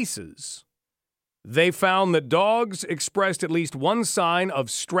the cases, they found that dogs expressed at least one sign of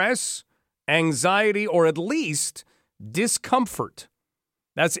stress, anxiety, or at least discomfort.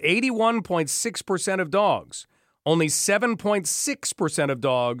 That's 81.6% of dogs. Only 7.6% of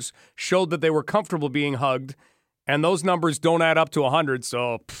dogs showed that they were comfortable being hugged, and those numbers don't add up to 100,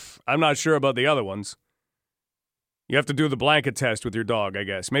 so I'm not sure about the other ones. You have to do the blanket test with your dog, I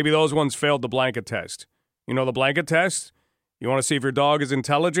guess. Maybe those ones failed the blanket test. You know the blanket test? You want to see if your dog is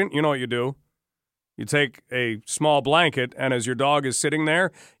intelligent? You know what you do. You take a small blanket, and as your dog is sitting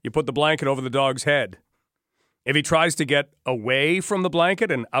there, you put the blanket over the dog's head. If he tries to get away from the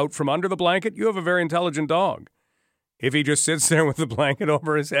blanket and out from under the blanket, you have a very intelligent dog. If he just sits there with the blanket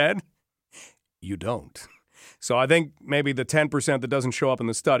over his head, you don't. So I think maybe the 10% that doesn't show up in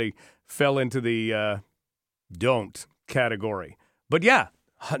the study fell into the don't category. But yeah,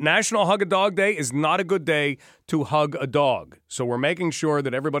 National Hug a Dog Day is not a good day to hug a dog. So we're making sure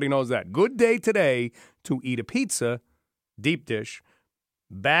that everybody knows that. Good day today to eat a pizza, deep dish.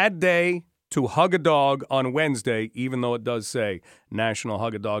 Bad day to hug a dog on Wednesday, even though it does say National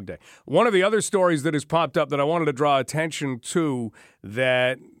Hug a Dog Day. One of the other stories that has popped up that I wanted to draw attention to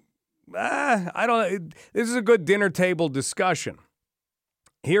that, this is a good dinner table discussion.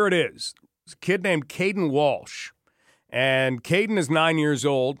 Here it is. It's a kid named Caden Walsh. And Caden is 9 years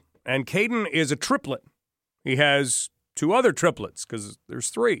old, and Caden is a triplet. He has two other triplets, because there's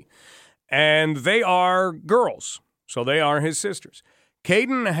three. And they are girls, so they are his sisters.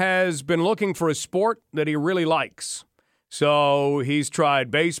 Caden has been looking for a sport that he really likes. So he's tried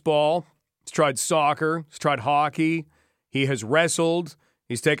baseball, he's tried soccer, he's tried hockey, he has wrestled,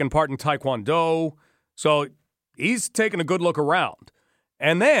 he's taken part in taekwondo. So he's taken a good look around.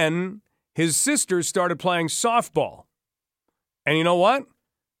 And then his sisters started playing softball. And you know what?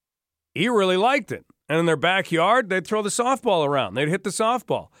 He really liked it. And in their backyard, they'd throw the softball around. They'd hit the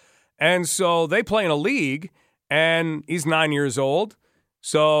softball. And so they play in a league, and he's 9 years old.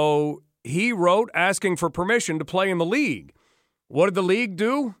 So he wrote asking for permission to play in the league. What did the league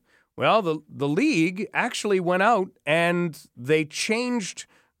do? Well, the league actually went out and they changed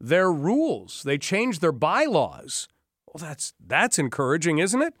their rules. They changed their bylaws. Well, that's encouraging,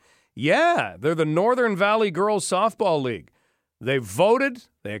 isn't it? Yeah, they're the Northern Valley Girls Softball League. They voted,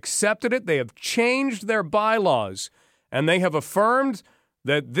 they accepted it, they have changed their bylaws, and they have affirmed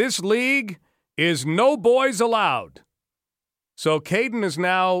that this league is no boys allowed. So Caden is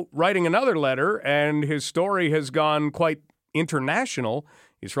now writing another letter, and his story has gone quite international.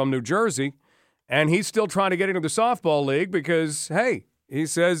 He's from New Jersey, and he's still trying to get into the softball league because, hey, he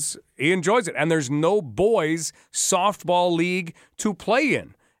says he enjoys it. And there's no boys softball league to play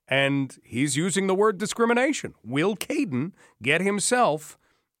in. And he's using the word discrimination. Will Caden get himself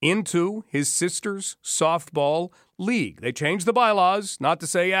into his sister's softball league? They changed the bylaws, not to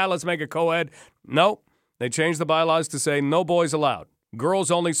say, yeah, let's make it co-ed. No. They changed the bylaws to say no boys allowed. Girls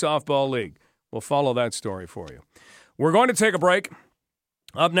only softball league. We'll follow that story for you. We're going to take a break.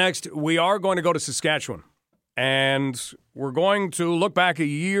 Up next, we are going to go to Saskatchewan. And we're going to look back a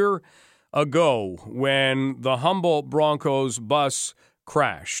year ago when the Humboldt Broncos bus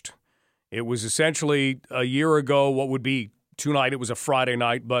crashed. It was essentially a year ago, what would be tonight. It was a Friday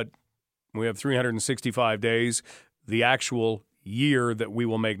night, but we have 365 days. The actual year that we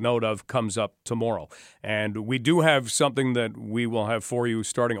will make note of comes up tomorrow. And we do have something that we will have for you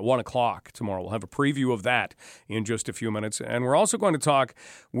starting at 1 o'clock tomorrow. We'll have a preview of that in just a few minutes. And we're also going to talk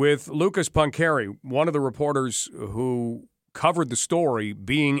with Lucas Punkeri, one of the reporters who covered the story,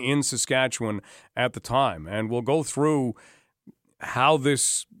 being in Saskatchewan at the time. And we'll go through how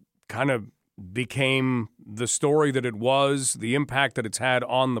this kind of became the story that it was, the impact that it's had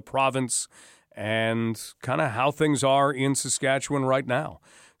on the province, and kind of how things are in Saskatchewan right now.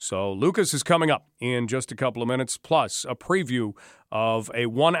 So Lucas is coming up in just a couple of minutes, plus a preview of a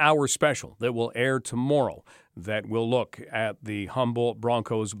 1-hour special that will air tomorrow that will look at the Humboldt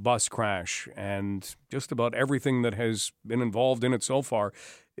Broncos bus crash and just about everything that has been involved in it so far.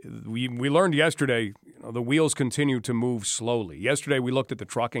 We learned yesterday, the wheels continue to move slowly. Yesterday we looked at the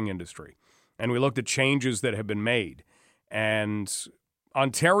trucking industry, and we looked at changes that have been made. And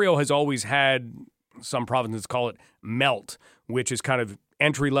Ontario has always had, some provinces call it MELT, which is kind of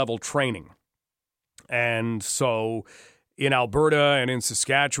entry-level training. And so in Alberta and in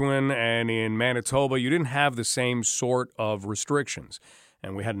Saskatchewan and in Manitoba, you didn't have the same sort of restrictions.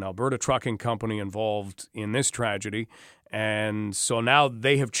 And we had an Alberta trucking company involved in this tragedy. And so now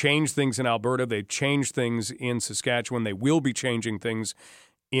they have changed things in Alberta. They've changed things in Saskatchewan. They will be changing things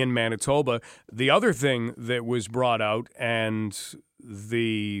in Manitoba. The other thing that was brought out, and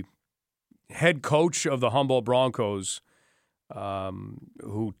the head coach of the Humboldt Broncos,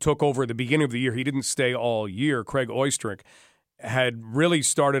 who took over at the beginning of the year, he didn't stay all year, Craig Oystrick, had really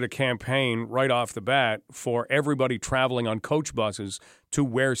started a campaign right off the bat for everybody traveling on coach buses to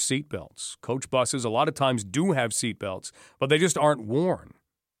wear seatbelts. Coach buses a lot of times do have seatbelts, but they just aren't worn.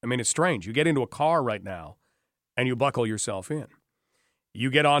 I mean, it's strange. You get into a car right now and you buckle yourself in.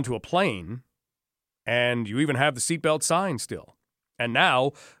 You get onto a plane and you even have the seatbelt sign still. And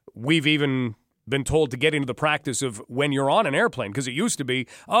now we've even been told to get into the practice of when you're on an airplane, because it used to be,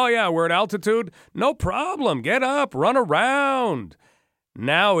 oh yeah, we're at altitude, no problem, get up, run around.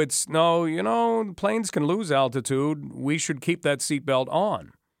 Now it's, no, planes can lose altitude, we should keep that seatbelt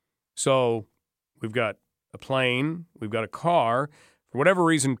on. So we've got a plane, we've got a car, For whatever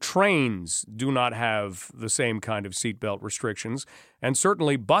reason, trains do not have the same kind of seatbelt restrictions, and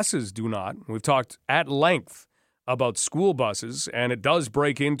certainly buses do not. We've talked at length about school buses, and it does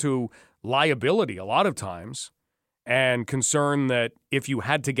break into liability a lot of times, and concern that if you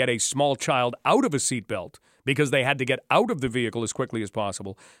had to get a small child out of a seatbelt because they had to get out of the vehicle as quickly as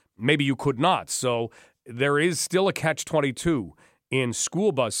possible, maybe you could not. So there is still a catch-22 in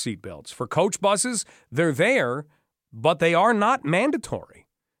school bus seatbelts. For coach buses, they're there, but they are not mandatory.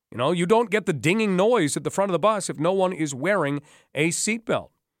 You know, you don't get the dinging noise at the front of the bus if no one is wearing a seatbelt.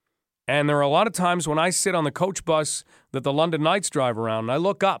 And there are a lot of times when I sit on the coach bus that the London Knights drive around, and I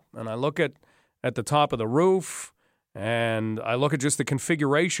look up and I look at the top of the roof, and I look at just the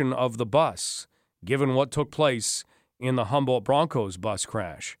configuration of the bus, given what took place in the Humboldt Broncos bus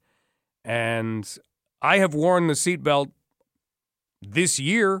crash. And I have worn the seatbelt this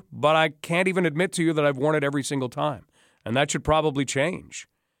year, but I can't even admit to you that I've worn it every single time. And that should probably change.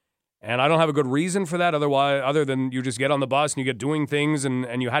 And I don't have a good reason for that other than you just get on the bus and you get doing things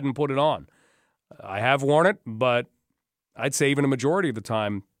and you hadn't put it on. I have worn it, but I'd say even a majority of the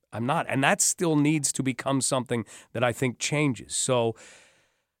time, I'm not. And that still needs to become something that I think changes. So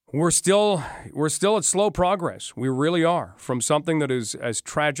we're still at slow progress. We really are. From something that is as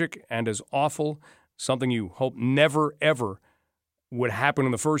tragic and as awful, something you hope never, ever would happen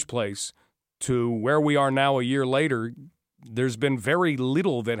in the first place, to where we are now a year later. There's been very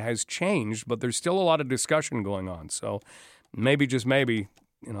little that has changed, but there's still a lot of discussion going on. So maybe, just maybe,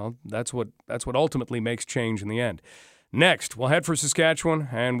 that's what ultimately makes change in the end. Next, we'll head for Saskatchewan,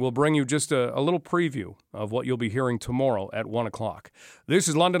 and we'll bring you just a little preview of what you'll be hearing tomorrow at 1 o'clock. This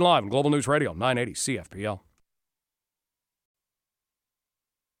is London Live on Global News Radio, 980 CFPL.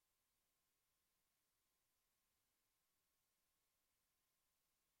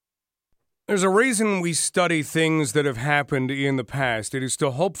 There's a reason we study things that have happened in the past. It is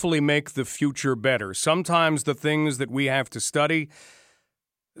to hopefully make the future better. Sometimes the things that we have to study,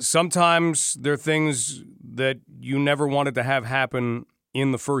 sometimes they're things that you never wanted to have happen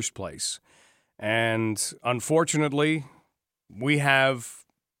in the first place. And unfortunately, we have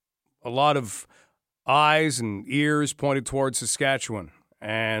a lot of eyes and ears pointed towards Saskatchewan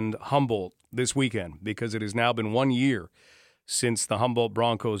and Humboldt this weekend, because it has now been 1 year since the Humboldt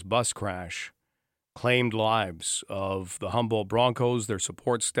Broncos bus crash claimed lives of the Humboldt Broncos, their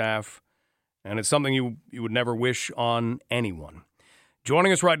support staff, and it's something you would never wish on anyone.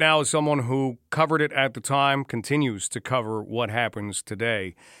 Joining us right now is someone who covered it at the time, continues to cover what happens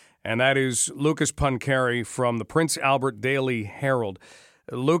today, and that is Lucas Puncheri from the Prince Albert Daily Herald.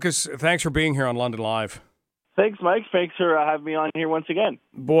 Lucas, thanks for being here on London Live. Thanks, Mike. Thanks for having me on here once again.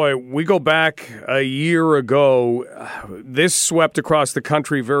 Boy, we go back a year ago. This swept across the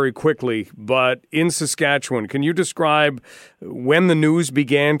country very quickly, but in Saskatchewan, can you describe when the news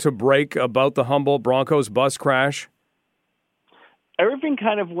began to break about the Humboldt Broncos bus crash? Everything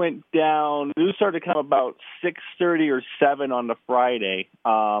kind of went down. News started to come about 6:30 or 7 on the Friday.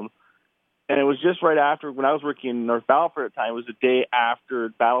 And it was just right after, when I was working in North Battleford at the time, it was the day after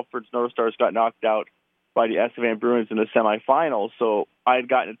Battleford's North Stars got knocked out by the Estevan Bruins in the semifinals. So I had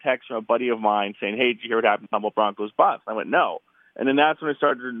gotten a text from a buddy of mine saying, "Hey, did you hear what happened to Humboldt Broncos bus?" I went, "No." And then that's when I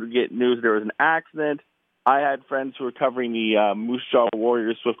started to get news there was an accident. I had friends who were covering the Moose Jaw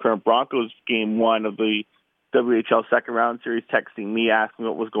Warriors Swift Current Broncos game 1 of the WHL second round series texting me, asking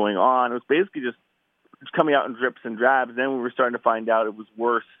what was going on. It was basically just coming out in drips and drabs. Then we were starting to find out it was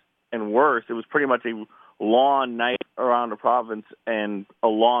worse and worse. It was pretty much a long night around the province and a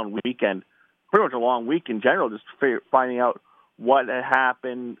long weekend. Pretty much a long week in general, just finding out what had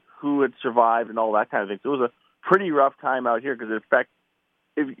happened, who had survived, and all that kind of thing. So it was a pretty rough time out here because, in fact,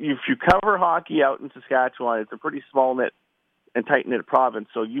 if you cover hockey out in Saskatchewan, it's a pretty small-knit and tight-knit province.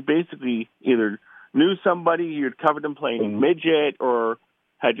 So you basically either knew somebody, you had covered them playing midget, or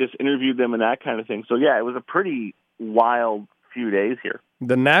had just interviewed them and that kind of thing. So, yeah, it was a pretty wild few days here.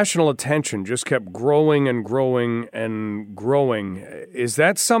 The national attention just kept growing and growing and growing. Is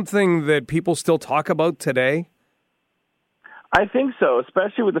that something that people still talk about today? I think so,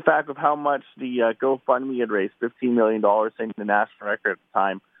 especially with the fact of how much the GoFundMe had raised, $15 million, setting the national record at the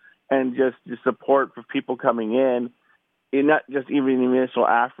time, and just the support for people coming in not just even the initial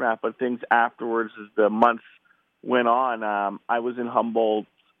aftermath, but things afterwards as the months went on. I was in Humboldt,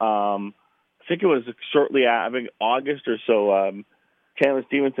 I think it was shortly after, August or so. Chandler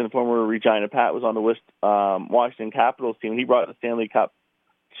Stevenson, former Regina Pat, was on the Washington Capitals team. He brought the Stanley Cup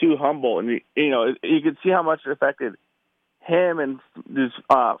to Humboldt, and you could see how much it affected him and these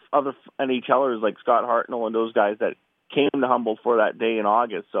other NHLers like Scott Hartnell and those guys that came to Humboldt for that day in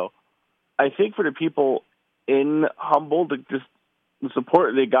August. So I think for the people in Humboldt, just the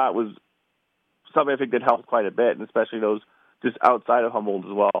support they got was something I think that helped quite a bit, and especially those just outside of Humboldt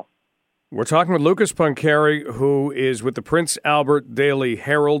as well. We're talking with Lucas Puncheri, who is with the Prince Albert Daily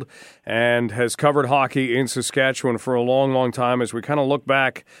Herald and has covered hockey in Saskatchewan for a long, long time as we kind of look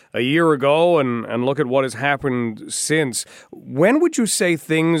back a year ago and look at what has happened since. When would you say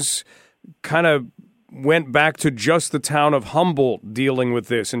things kind of went back to just the town of Humboldt dealing with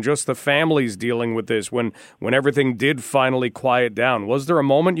this and just the families dealing with this when everything did finally quiet down? Was there a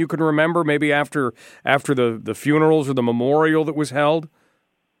moment you can remember, maybe after the funerals or the memorial that was held?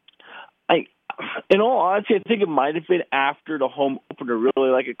 In all honesty, I think it might have been after the home opener,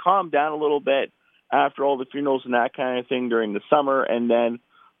 really. Like, it calmed down a little bit after all the funerals and that kind of thing during the summer. And then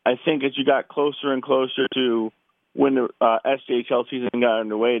I think as you got closer and closer to when the SJHL season got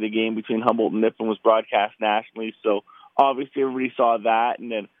underway, the game between Humboldt and Nipmuc was broadcast nationally. So obviously everybody saw that.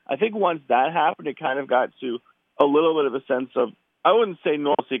 And then I think once that happened, it kind of got to a little bit of a sense of, I wouldn't say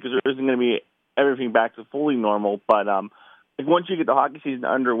normalcy because there isn't going to be everything back to fully normal, but once you get the hockey season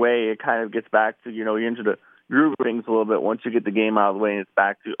underway, it kind of gets back to, you're into the groove of things a little bit once you get the game out of the way and it's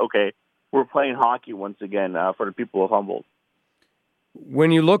back to, okay, we're playing hockey once again for the people of Humboldt.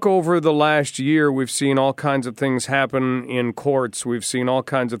 When you look over the last year, we've seen all kinds of things happen in courts. We've seen all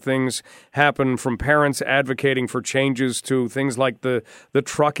kinds of things happen from parents advocating for changes to things like the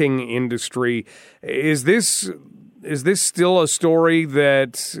trucking industry. Is this still a story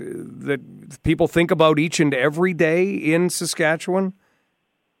that people think about each and every day in Saskatchewan?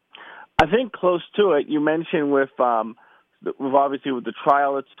 I think close to it. You mentioned with obviously with the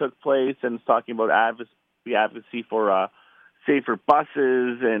trial that took place and talking about the advocacy for safer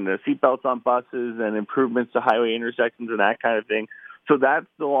buses and seatbelts on buses and improvements to highway intersections and that kind of thing. So that's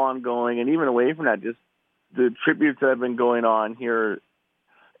still ongoing. And even away from that, just the tributes that have been going on here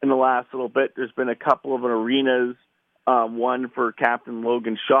in the last little bit, there's been a couple of arenas. One for Captain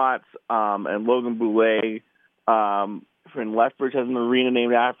Logan Schatz and Logan Boulet in Lethbridge has an arena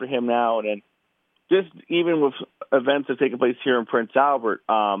named after him now. And then just even with events that have taken place here in Prince Albert,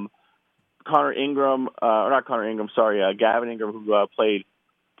 Gavin Ingram, who played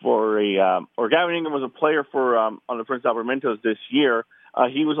for Gavin Ingram was a player for on the Prince Albert Mintos this year.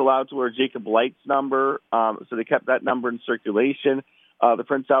 He was allowed to wear Jacob Light's number, so they kept that number in circulation. The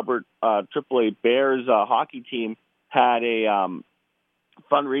Prince Albert AAA Bears hockey team had a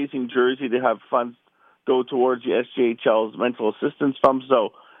fundraising jersey to have funds go towards the SJHL's mental assistance fund. So,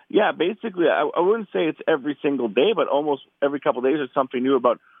 yeah, basically, I wouldn't say it's every single day, but almost every couple of days there's something new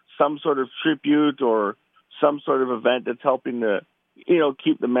about some sort of tribute or some sort of event that's helping to,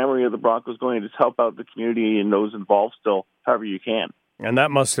 keep the memory of the Broncos going and just help out the community and those involved still, however you can. And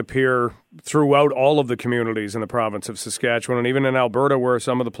that must appear throughout all of the communities in the province of Saskatchewan and even in Alberta where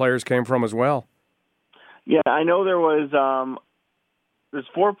some of the players came from as well. Yeah, I know there was there's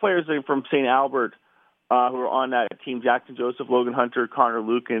 4 players from St. Albert who were on that team: Jackson Joseph, Logan Hunter, Connor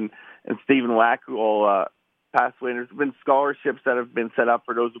Luke, and Stephen Wack, who all passed away. And there's been scholarships that have been set up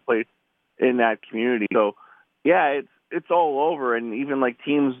for those who played in that community. So, yeah, it's all over. And even like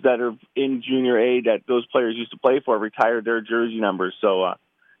teams that are in Junior A that those players used to play for retired their jersey numbers. So,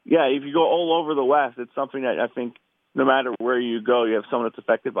 yeah, if you go all over the West, it's something that I think no matter where you go, you have someone that's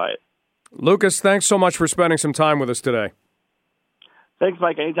affected by it. Lucas, thanks so much for spending some time with us today. Thanks,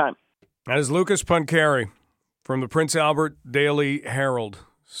 Mike. Anytime. That is Lucas Puncheri from the Prince Albert Daily Herald.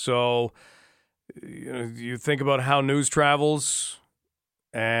 So you think about how news travels,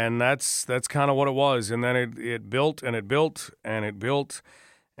 and that's kind of what it was. And then it built and it built and it built,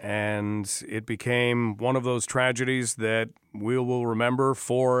 and it became one of those tragedies that we will remember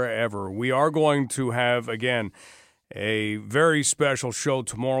forever. We are going to have, again, a very special show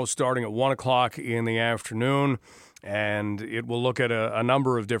tomorrow starting at 1 o'clock in the afternoon, and it will look at a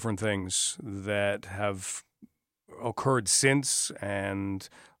number of different things that have occurred since, and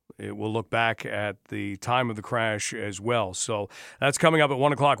it will look back at the time of the crash as well. So that's coming up at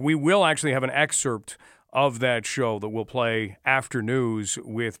 1 o'clock. We will actually have an excerpt of that show that we'll play after news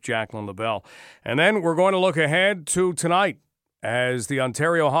with Jacqueline LaBelle. And then we're going to look ahead to tonight. As the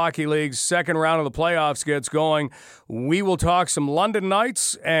Ontario Hockey League's second round of the playoffs gets going, we will talk some London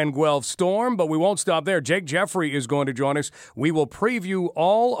Knights and Guelph Storm, but we won't stop there. Jake Jeffrey is going to join us. We will preview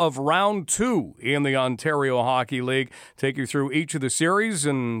all of round 2 in the Ontario Hockey League, take you through each of the series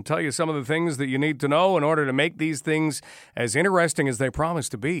and tell you some of the things that you need to know in order to make these things as interesting as they promise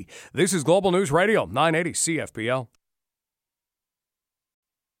to be. This is Global News Radio, 980 CFPL.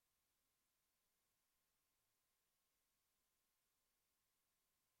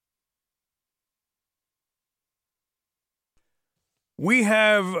 We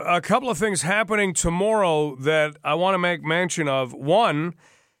have a couple of things happening tomorrow that I want to make mention of. One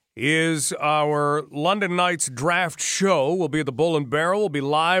is our London Knights draft show. We'll be at the Bull and Barrel. We'll be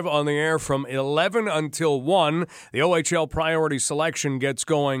live on the air from 11 until 1. The OHL priority selection gets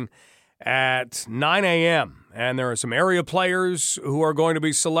going at 9 a.m., and there are some area players who are going to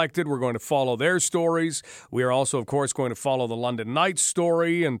be selected. We're going to follow their stories. We are also, of course, going to follow the London Knights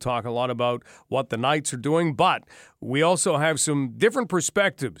story and talk a lot about what the Knights are doing. But we also have some different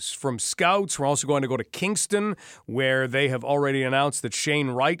perspectives from scouts. We're also going to go to Kingston, where they have already announced that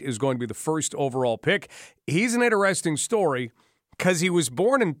Shane Wright is going to be the first overall pick. He's an interesting story because he was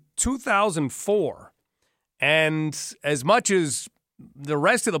born in 2004. And as much as the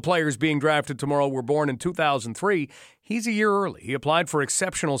rest of the players being drafted tomorrow were born in 2003, he's a year early. He applied for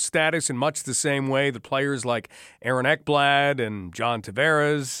exceptional status in much the same way that players like Aaron Ekblad and John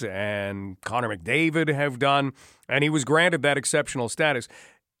Tavares and Connor McDavid have done, and he was granted that exceptional status.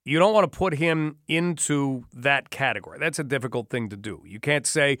 You don't want to put him into that category. That's a difficult thing to do. You can't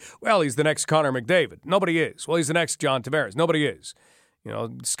say, well, he's the next Connor McDavid. Nobody is. Well, he's the next John Tavares. Nobody is. You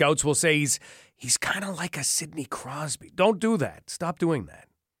know, scouts will say he's kind of like a Sidney Crosby. Don't do that. Stop doing that.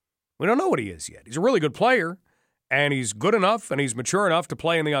 We don't know what he is yet. He's a really good player, and he's good enough, and he's mature enough to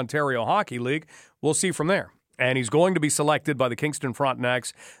play in the Ontario Hockey League. We'll see from there. And he's going to be selected by the Kingston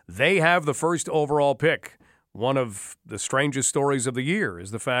Frontenacs. They have the first overall pick. One of the strangest stories of the year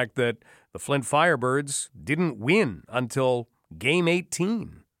is the fact that the Flint Firebirds didn't win until Game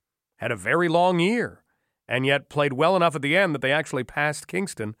 18. Had a very long year, and yet played well enough at the end that they actually passed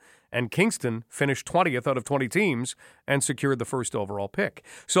Kingston, and Kingston finished 20th out of 20 teams and secured the first overall pick.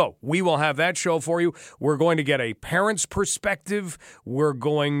 So we will have that show for you. We're going to get a parent's perspective. We're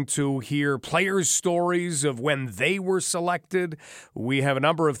going to hear players' stories of when they were selected. We have a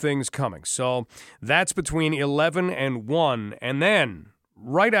number of things coming. So that's between 11 and 1. And then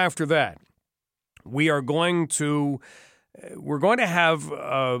right after that, we're going to have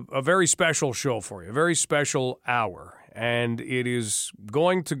a very special show for you, a very special hour. And it is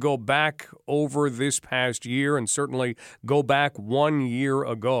going to go back over this past year and certainly go back 1 year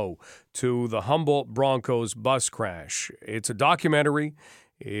ago to the Humboldt Broncos bus crash. It's a documentary.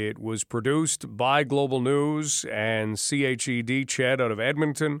 It was produced by Global News and CHED Ched out of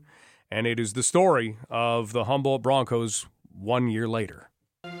Edmonton. And it is the story of the Humboldt Broncos 1 year later.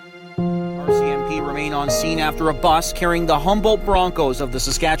 RCMP remain on scene after a bus carrying the Humboldt Broncos of the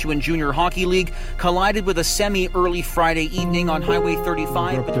Saskatchewan Junior Hockey League collided with a semi early Friday evening on Highway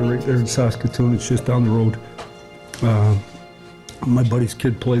 35. We're up there, right there in Saskatoon. It's just down the road. My buddy's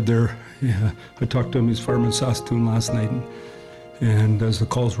kid played there. Yeah, I talked to him. He's farming in Saskatoon last night. And as the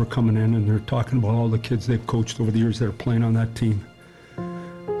calls were coming in, and they're talking about all the kids they've coached over the years that are playing on that team,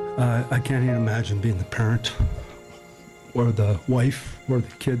 I can't even imagine being the parent or the wife, or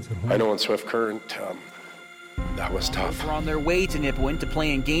the kids at home. I know in Swift Current, that was tough. They're on their way to Nipawin to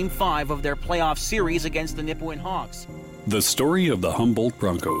play in Game 5 of their playoff series against the Nipawin Hawks. The story of the Humboldt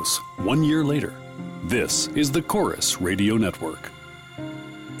Broncos, 1 year later. This is the Chorus Radio Network.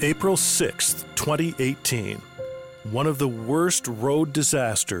 April 6th, 2018. One of the worst road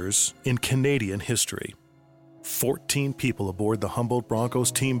disasters in Canadian history. 14 people aboard the Humboldt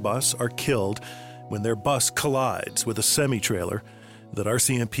Broncos team bus are killed when their bus collides with a semi-trailer that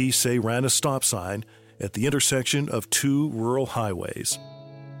RCMP say ran a stop sign at the intersection of two rural highways.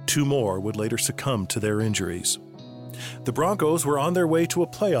 2 more would later succumb to their injuries. The Broncos were on their way to a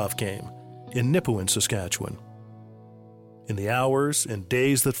playoff game in Nipawin, Saskatchewan. In the hours and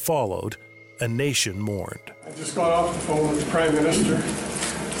days that followed, a nation mourned. I just got off the phone with the Prime Minister.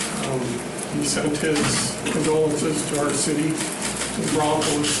 He sent his condolences to our city, to the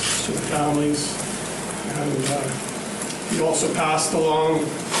Broncos, to the families. And he also passed along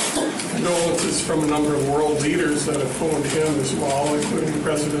condolences from a number of world leaders that have phoned him as well, including the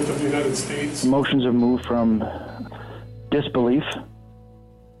President of the United States. Emotions have moved from disbelief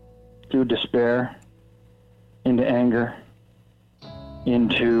to despair, into anger,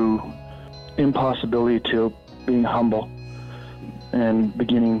 into impossibility to being humble and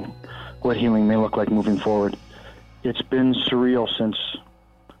beginning what healing may look like moving forward. It's been surreal since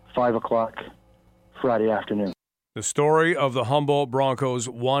 5 o'clock Friday afternoon. The story of the Humboldt Broncos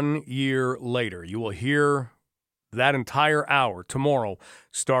 1 year later. You will hear that entire hour tomorrow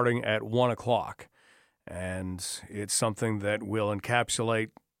starting at 1 o'clock. And it's something that will encapsulate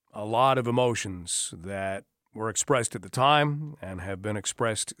a lot of emotions that were expressed at the time and have been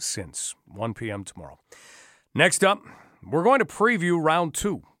expressed since. 1 p.m. tomorrow. Next up, we're going to preview round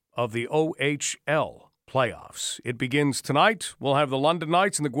 2 of the OHL playoffs. It begins tonight. We'll have the London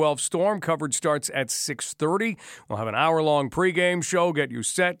Knights and the Guelph Storm. Coverage starts at 6:30. We'll have an hour-long pregame show, get you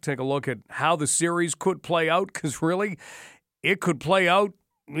set, take a look at how the series could play out, because really, it could play out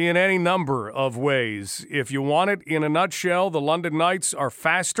in any number of ways. If you want it in a nutshell, the London Knights are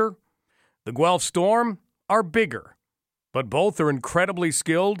faster. The Guelph Storm are bigger. But both are incredibly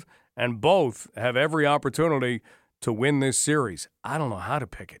skilled, and both have every opportunity to win this series. I don't know how to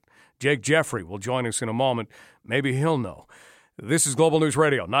pick it. Jake Jeffrey will join us in a moment. Maybe he'll know. This is Global News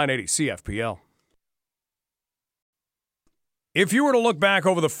Radio, 980 CFPL. If you were to look back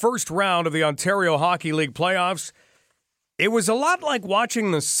over the first round of the Ontario Hockey League playoffs, it was a lot like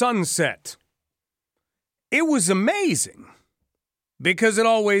watching the sunset. It was amazing, because it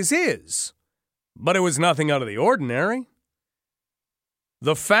always is, but it was nothing out of the ordinary.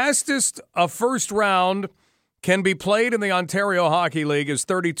 The fastest a first round can be played in the Ontario Hockey League is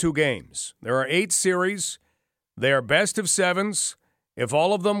 32 games. There are 8 series. They are best of 7s. If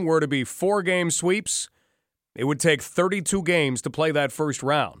all of them were to be 4-game sweeps, it would take 32 games to play that first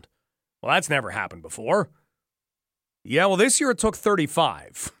round. Well, that's never happened before. Yeah, well, this year it took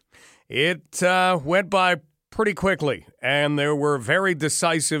 35. It went by pretty quickly, and there were very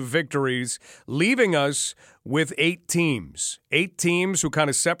decisive victories, leaving us with 8 teams. 8 teams who kind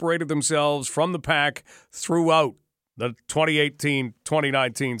of separated themselves from the pack throughout the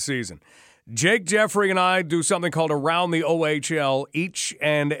 2018-2019 season. Jake Jeffrey and I do something called Around the OHL each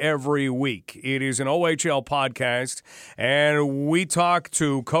and every week. It is an OHL podcast, and we talk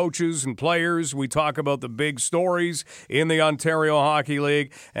to coaches and players. We talk about the big stories in the Ontario Hockey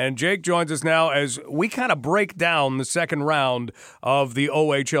League, and Jake joins us now as we kind of break down the second round of the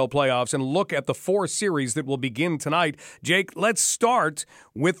OHL playoffs and look at the 4 series that will begin tonight. Jake, let's start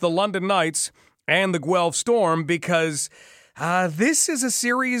with the London Knights and the Guelph Storm, because this is a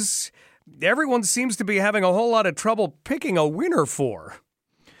series everyone seems to be having a whole lot of trouble picking a winner for.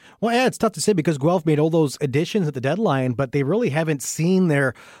 Well, yeah, it's tough to say because Guelph made all those additions at the deadline, but they really haven't seen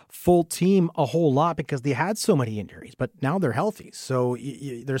their full team a whole lot because they had so many injuries. But now they're healthy, so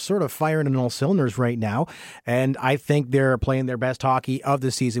they're sort of firing on all cylinders right now. And I think they're playing their best hockey of the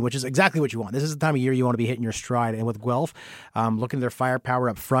season, which is exactly what you want. This is the time of year you want to be hitting your stride. And with Guelph, looking at their firepower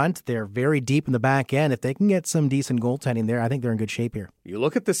up front, they're very deep in the back end. If they can get some decent goaltending there, I think they're in good shape here. You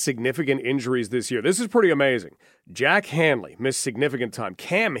look at the significant injuries this year. This is pretty amazing. Jack Hanley missed significant time.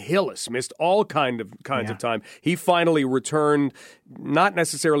 Cam Hillis missed all kinds of time. He finally returned, not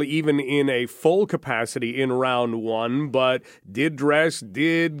necessarily even in a full capacity in round 1, but did dress,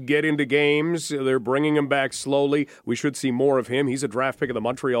 did get into games. They're bringing him back slowly. We should see more of him. He's a draft pick of the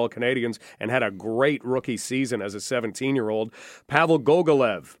Montreal Canadiens and had a great rookie season as a 17-year-old. Pavel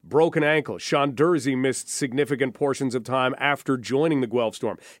Gogolev, broken ankle. Sean Dursey missed significant portions of time after joining the Guelph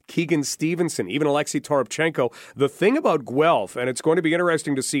Storm. Keegan Stevenson, even Alexei Toropchenko. The thing about Guelph, and it's going to be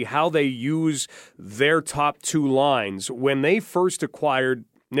interesting to see how they use their top 2 lines, when they first acquired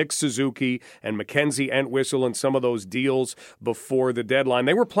Nick Suzuki and Mackenzie Entwistle and some of those deals before the deadline,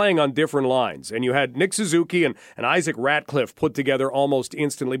 they were playing on different lines. And you had Nick Suzuki and Isaac Ratcliffe put together almost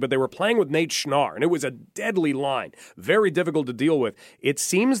instantly, but they were playing with Nate Schnarr, and it was a deadly line. Very difficult to deal with. It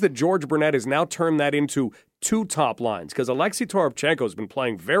seems that George Burnett has now turned that into 2 top lines, because Alexei Toropchenko has been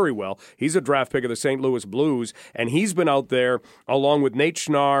playing very well. He's a draft pick of the St. Louis Blues, and he's been out there along with Nate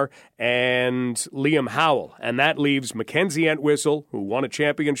Schnarr and Liam Howell. And that leaves Mackenzie Entwistle, who won a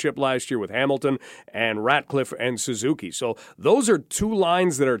championship last year with Hamilton, and Ratcliffe and Suzuki. So those are 2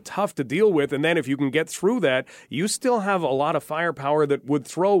 lines that are tough to deal with. And then if you can get through that, you still have a lot of firepower that would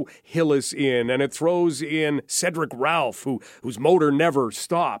throw Hillis in, and it throws in Cedric Ralph, whose motor never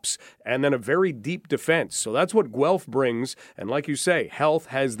stops, and then a very deep defense. So that's what Guelph brings, and like you say, health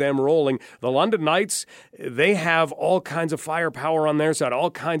has them rolling. The London Knights, they have all kinds of firepower on their side,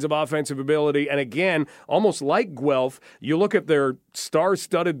 all kinds of offensive ability, and again, almost like Guelph, you look at their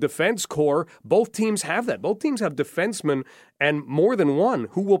star-studded defense core, both teams have that. Both teams have defensemen, and more than one,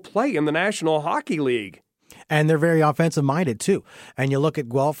 who will play in the National Hockey League. And they're very offensive-minded, too. And you look at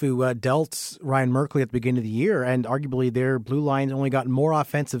Guelph, who dealt Ryan Merkley at the beginning of the year, and arguably their blue line's only gotten more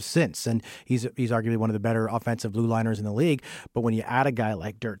offensive since. And he's arguably one of the better offensive blue liners in the league. But when you add a guy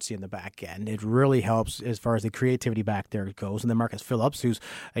like Dirtsy in the back end, it really helps as far as the creativity back there goes. And then Marcus Phillips, who's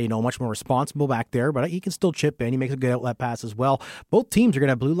much more responsible back there, but he can still chip in. He makes a good outlet pass as well. Both teams are going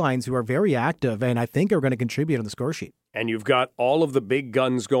to have blue lines who are very active, and I think are going to contribute on the score sheet. and you've got all of the big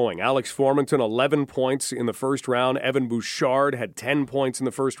guns going. Alex Formanton, 11 points in the first round. Evan Bouchard had 10 points in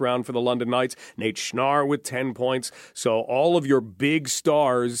the first round for the London Knights. Nate Schnarr with 10 points. So all of your big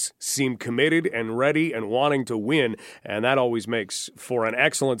stars seem committed and ready and wanting to win, and that always makes for an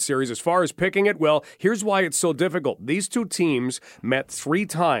excellent series. As far as picking it, well, here's why it's so difficult. These two teams met 3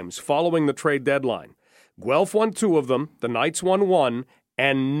 times following the trade deadline. Guelph won 2 of them. The Knights won 1.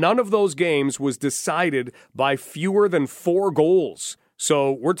 And none of those games was decided by fewer than 4 goals.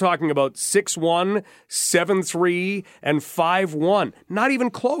 So we're talking about 6-1, 7-3, and 5-1. Not even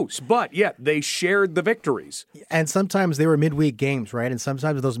close, but yet they shared the victories. And sometimes they were midweek games, right? And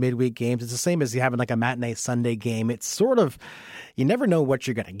sometimes those midweek games, it's the same as you having like a matinee Sunday game. It's sort of, you never know what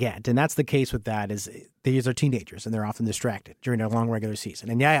you're going to get. And that's the case with that is these are teenagers and they're often distracted during a long regular season.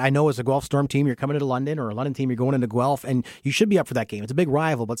 And yeah, I know as a Guelph Storm team, you're coming into London, or a London team, you're going into Guelph, and you should be up for that game. It's a big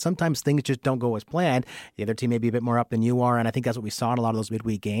rival, but sometimes things just don't go as planned. The other team may be a bit more up than you are. And I think that's what we saw in a lot of those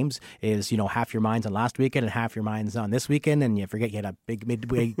midweek games is, half your mind's on last weekend and half your mind's on this weekend. And you forget you had a big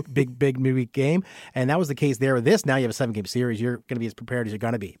midweek game. And that was the case there with this. Now you have a 7-game series. You're going to be as prepared as you're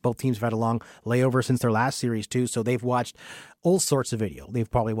going to be. Both teams have had a long layover since their last series too. So they've watched all sorts of video. They've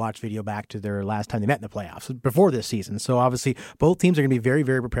probably watched video back to their last time they met in the playoffs before this season. So obviously both teams are going to be very,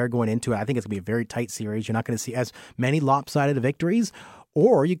 very prepared going into it. I think it's going to be a very tight series. You're not going to see as many lopsided victories.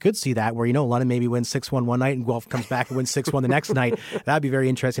 Or you could see that where, London maybe wins 6-1 one night and Guelph comes back and wins 6-1 the next night. That'd be very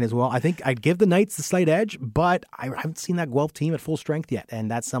interesting as well. I think I'd give the Knights the slight edge, but I haven't seen that Guelph team at full strength yet. And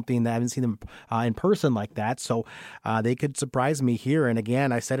that's something that I haven't seen them in person like that. So they could surprise me here. And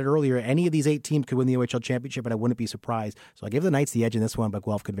again, I said it earlier, any of these 8 teams could win the OHL championship, and I wouldn't be surprised. So I give the Knights the edge in this one, but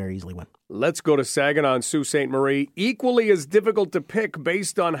Guelph could very easily win. Let's go to Saginaw and Sault Ste. Marie. Equally as difficult to pick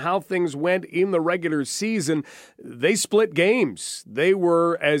based on how things went in the regular season. They split games. They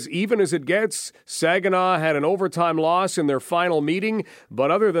were as even as it gets. Saginaw had an overtime loss in their final meeting, but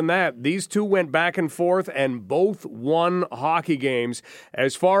other than that, these two went back and forth and both won hockey games.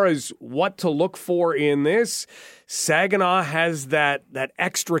 As far as what to look for in this, Saginaw has that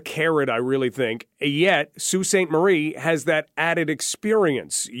extra carrot, I really think. Yet, Sault Ste. Marie has that added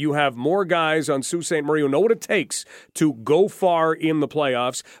experience. You have more guys on Sault Ste. Marie who know what it takes to go far in the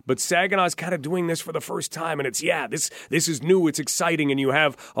playoffs, but Saginaw's kind of doing this for the first time, and it's, this is new, it's exciting, and you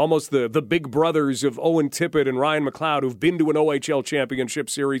have almost the big brothers of Owen Tippett and Ryan McLeod who've been to an OHL championship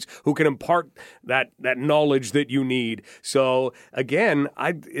series who can impart that knowledge that you need. So, again,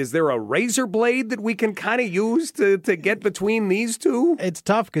 is there a razor blade that we can kind of use to get between these two? It's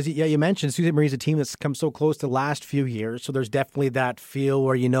tough because, you mentioned Sault Ste. Marie's a team that's come so close the last few years. So there's definitely that feel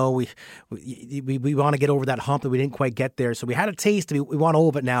where, we want to get over that hump that we didn't quite get there. So we had a taste. We want all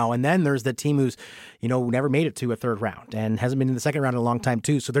of it now. And then there's the team who's, never made it to a third round and hasn't been in the second round in a long time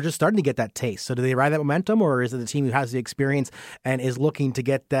too. So they're just starting to get that taste. So do they ride that momentum, or is it the team who has the experience and is looking to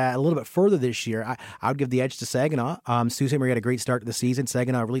get that a little bit further this year? I would give the edge to Saginaw. Sault Ste. Marie had a great start to the season.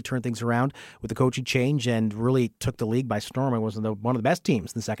 Saginaw really turned things around with the coaching change and really took the league by storm. It was one of the best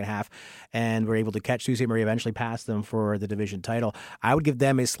teams in the second half, and were able to catch Sault Ste. Marie, eventually pass them for the division title. I would give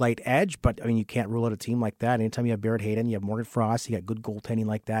them a slight edge, but you can't rule out a team like that. Anytime you have Barrett Hayden, you have Morgan Frost, you got good goaltending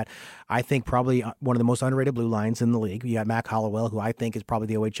like that. I think probably one of the most underrated blue lines in the league. You got Mac Hollowell, who I think is probably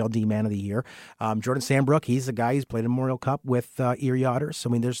the OHL D-Man of the year. Jordan Sandbrook, he's a guy who's played a Memorial Cup with Erie Otters. So,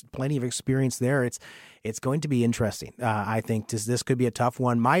 there's plenty of experience there. It's going to be interesting. I think this could be a tough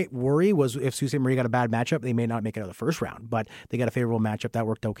one. My worry was if Sault Ste. Marie got a bad matchup, they may not make it out of the first round, but they got a favorable matchup. That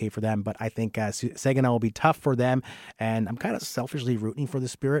worked okay for them. But I think Saginaw will be tough for them, and I'm kind of selfishly rooting for the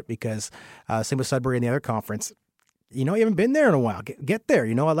Spirit because same with Sudbury in the other conference. You haven't been there in a while. Get there.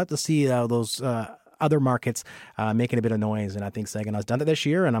 I'd love to see those other markets making a bit of noise, and I think Saginaw's done it this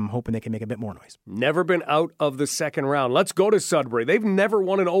year, and I'm hoping they can make a bit more noise. Never been out of the second round. Let's go to Sudbury. They've never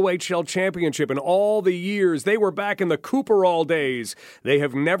won an OHL championship in all the years. They were back in the Cooperall days. They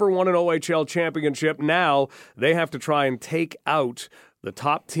have never won an OHL championship. Now they have to try and take out the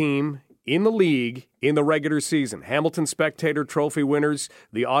top team in the league in the regular season. Hamilton Spectator Trophy winners,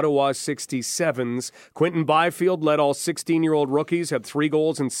 the Ottawa 67s. Quentin Byfield led all 16-year-old rookies, had 3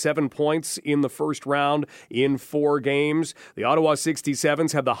 goals and 7 points in the first round in 4 games. The Ottawa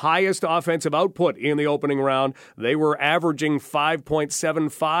 67s had the highest offensive output in the opening round. They were averaging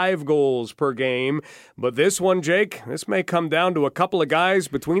 5.75 goals per game. But this one, Jake, this may come down to a couple of guys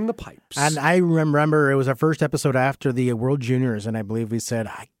between the pipes. And I remember it was our first episode after the World Juniors, and I believe we said,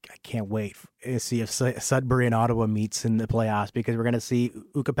 can't wait to see if Sudbury and Ottawa meets in the playoffs, because we're going to see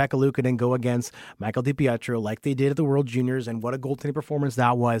Ukko-Pekka Luukkonen go against Michael DiPietro like they did at the World Juniors, and what a goaltending performance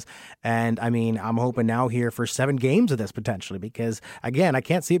that was. And, I mean, I'm hoping now here for 7 games of this potentially, because, again, I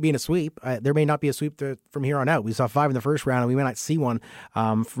can't see it being a sweep. There may not be a sweep from here on out. We saw 5 in the first round, and we may not see one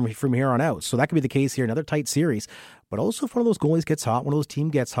from here on out. So that could be the case here. Another tight series. But also if one of those goalies gets hot, one of those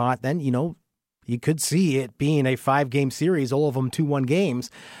teams gets hot, then, you could see it being a 5-game series, all of them 2-1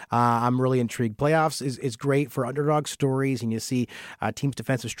 games. I'm really intrigued. Playoffs is great for underdog stories, and you see teams'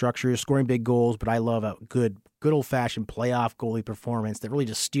 defensive structures, scoring big goals, but I love a good old-fashioned playoff goalie performance that really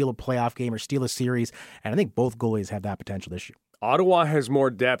just steal a playoff game or steal a series, and I think both goalies have that potential this year. Ottawa has more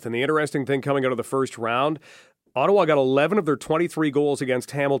depth, and the interesting thing coming out of the first round, Ottawa got 11 of their 23 goals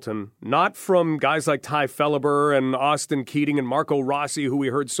against Hamilton, not from guys like Ty Felleber and Austin Keating and Marco Rossi, who we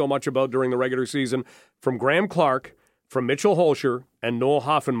heard so much about during the regular season, from Graham Clark, from Mitchell Holscher, and Noel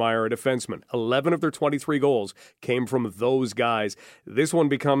Hoffenmeyer, a defenseman. 11 of their 23 goals came from those guys. This one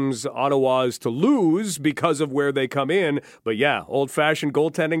becomes Ottawa's to lose because of where they come in. But yeah, old-fashioned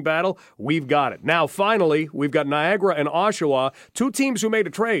goaltending battle, we've got it. Now, finally, we've got Niagara and Oshawa, 2 teams who made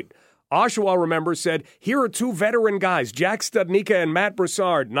a trade. Oshawa, remember, said, here are 2 veteran guys, Jack Studnicka and Matt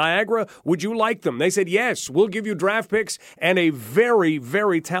Broussard. Niagara, would you like them? They said, yes, we'll give you draft picks and a very,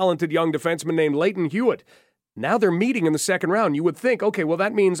 very talented young defenseman named Leighton Hewitt. Now they're meeting in the second round. You would think, okay, well,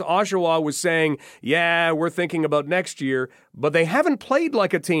 that means Oshawa was saying, yeah, we're thinking about next year, but they haven't played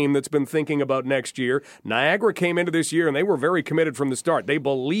like a team that's been thinking about next year. Niagara came into this year, and they were very committed from the start. They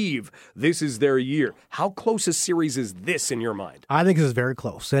believe this is their year. How close a series is this in your mind? I think this is very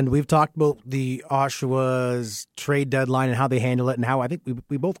close, and we've talked about the Oshawa's trade deadline and how they handle it, and how I think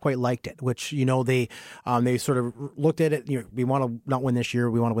we both quite liked it, which, they sort of looked at it, we want to not win this year,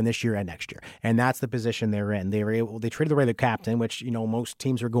 we want to win this year and next year, and that's the position they're in. They traded away the captain, which, most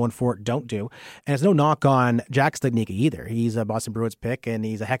teams are going for it don't do. And it's no knock on Jack Studnicka either. He's a Boston Bruins pick, and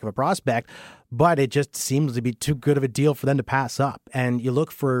he's a heck of a prospect, but it just seems to be too good of a deal for them to pass up. And you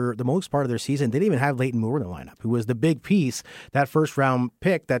look for the most part of their season, they didn't even have Leighton Moore in the lineup, who was the big piece, that first-round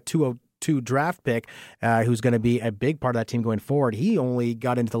pick, that 202 draft pick, who's going to be a big part of that team going forward. He only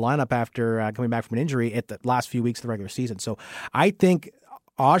got into the lineup after coming back from an injury at the last few weeks of the regular season. So I think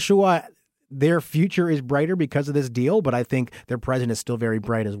Oshawa, their future is brighter because of this deal, but I think their present is still very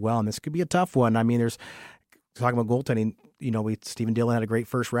bright as well. And this could be a tough one. I mean, there's talking about goaltending, Stephen Dillon had a great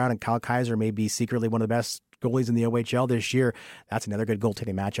first round, and Kyle Kaiser may be secretly one of the best goalies in the OHL this year. That's another good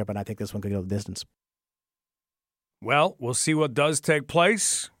goaltending matchup, and I think this one could go the distance. Well, we'll see what does take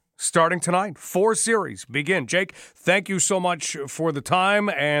place. Starting tonight, 4 series begin. Jake, thank you so much for the time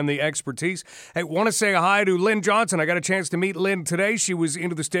and the expertise. I want to say hi to Lynn Johnson. I got a chance to meet Lynn today. She was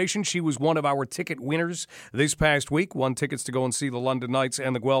into the station. She was one of our ticket winners this past week. Won tickets to go and see the London Knights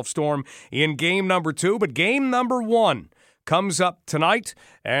and the Guelph Storm in game number 2. But game number 1 comes up tonight,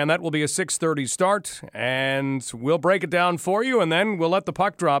 and that will be a 6:30 start. And we'll break it down for you, and then we'll let the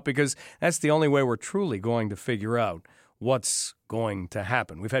puck drop, because that's the only way we're truly going to figure out what's going to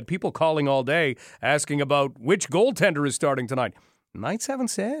happen. We've had people calling all day asking about which goaltender is starting tonight. Knights haven't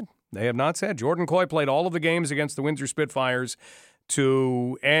said. They have not said. Jordan Coy played all of the games against the Windsor Spitfires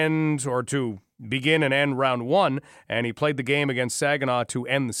to begin and end round 1, and he played the game against Saginaw to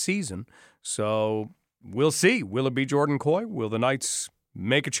end the season. So we'll see. Will it be Jordan Coy? Will the Knights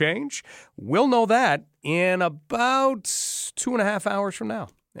make a change? We'll know that in about 2.5 hours from now.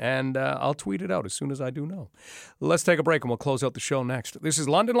 And I'll tweet it out as soon as I do know. Let's take a break, and we'll close out the show next. This is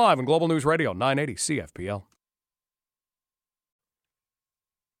London Live on Global News Radio, 980 CFPL.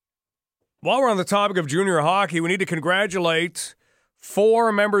 While we're on the topic of junior hockey, we need to congratulate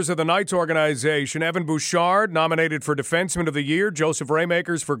 4 members of the Knights organization. Evan Bouchard, nominated for Defenseman of the Year. Joseph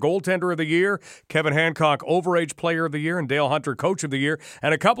Raymakers for Goaltender of the Year. Kevin Hancock, Overage Player of the Year. And Dale Hunter, Coach of the Year.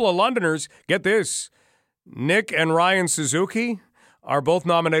 And a couple of Londoners, get this, Nick and Ryan Suzuki are both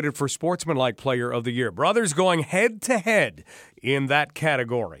nominated for Sportsmanlike Player of the Year. Brothers going head-to-head in that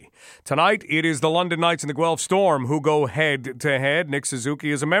category. Tonight, it is the London Knights and the Guelph Storm who go head-to-head. Nick Suzuki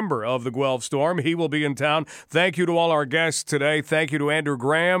is a member of the Guelph Storm. He will be in town. Thank you to all our guests today. Thank you to Andrew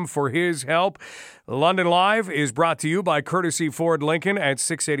Graham for his help. London Live is brought to you by Courtesy Ford Lincoln at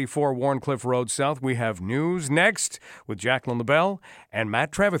 684 Warncliffe Road South. We have news next with Jacqueline LaBelle and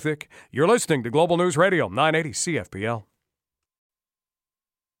Matt Trevithick. You're listening to Global News Radio, 980 CFPL.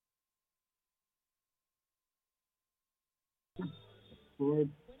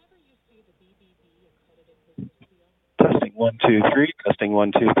 Testing 1 2 3. Testing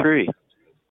 1 2 3.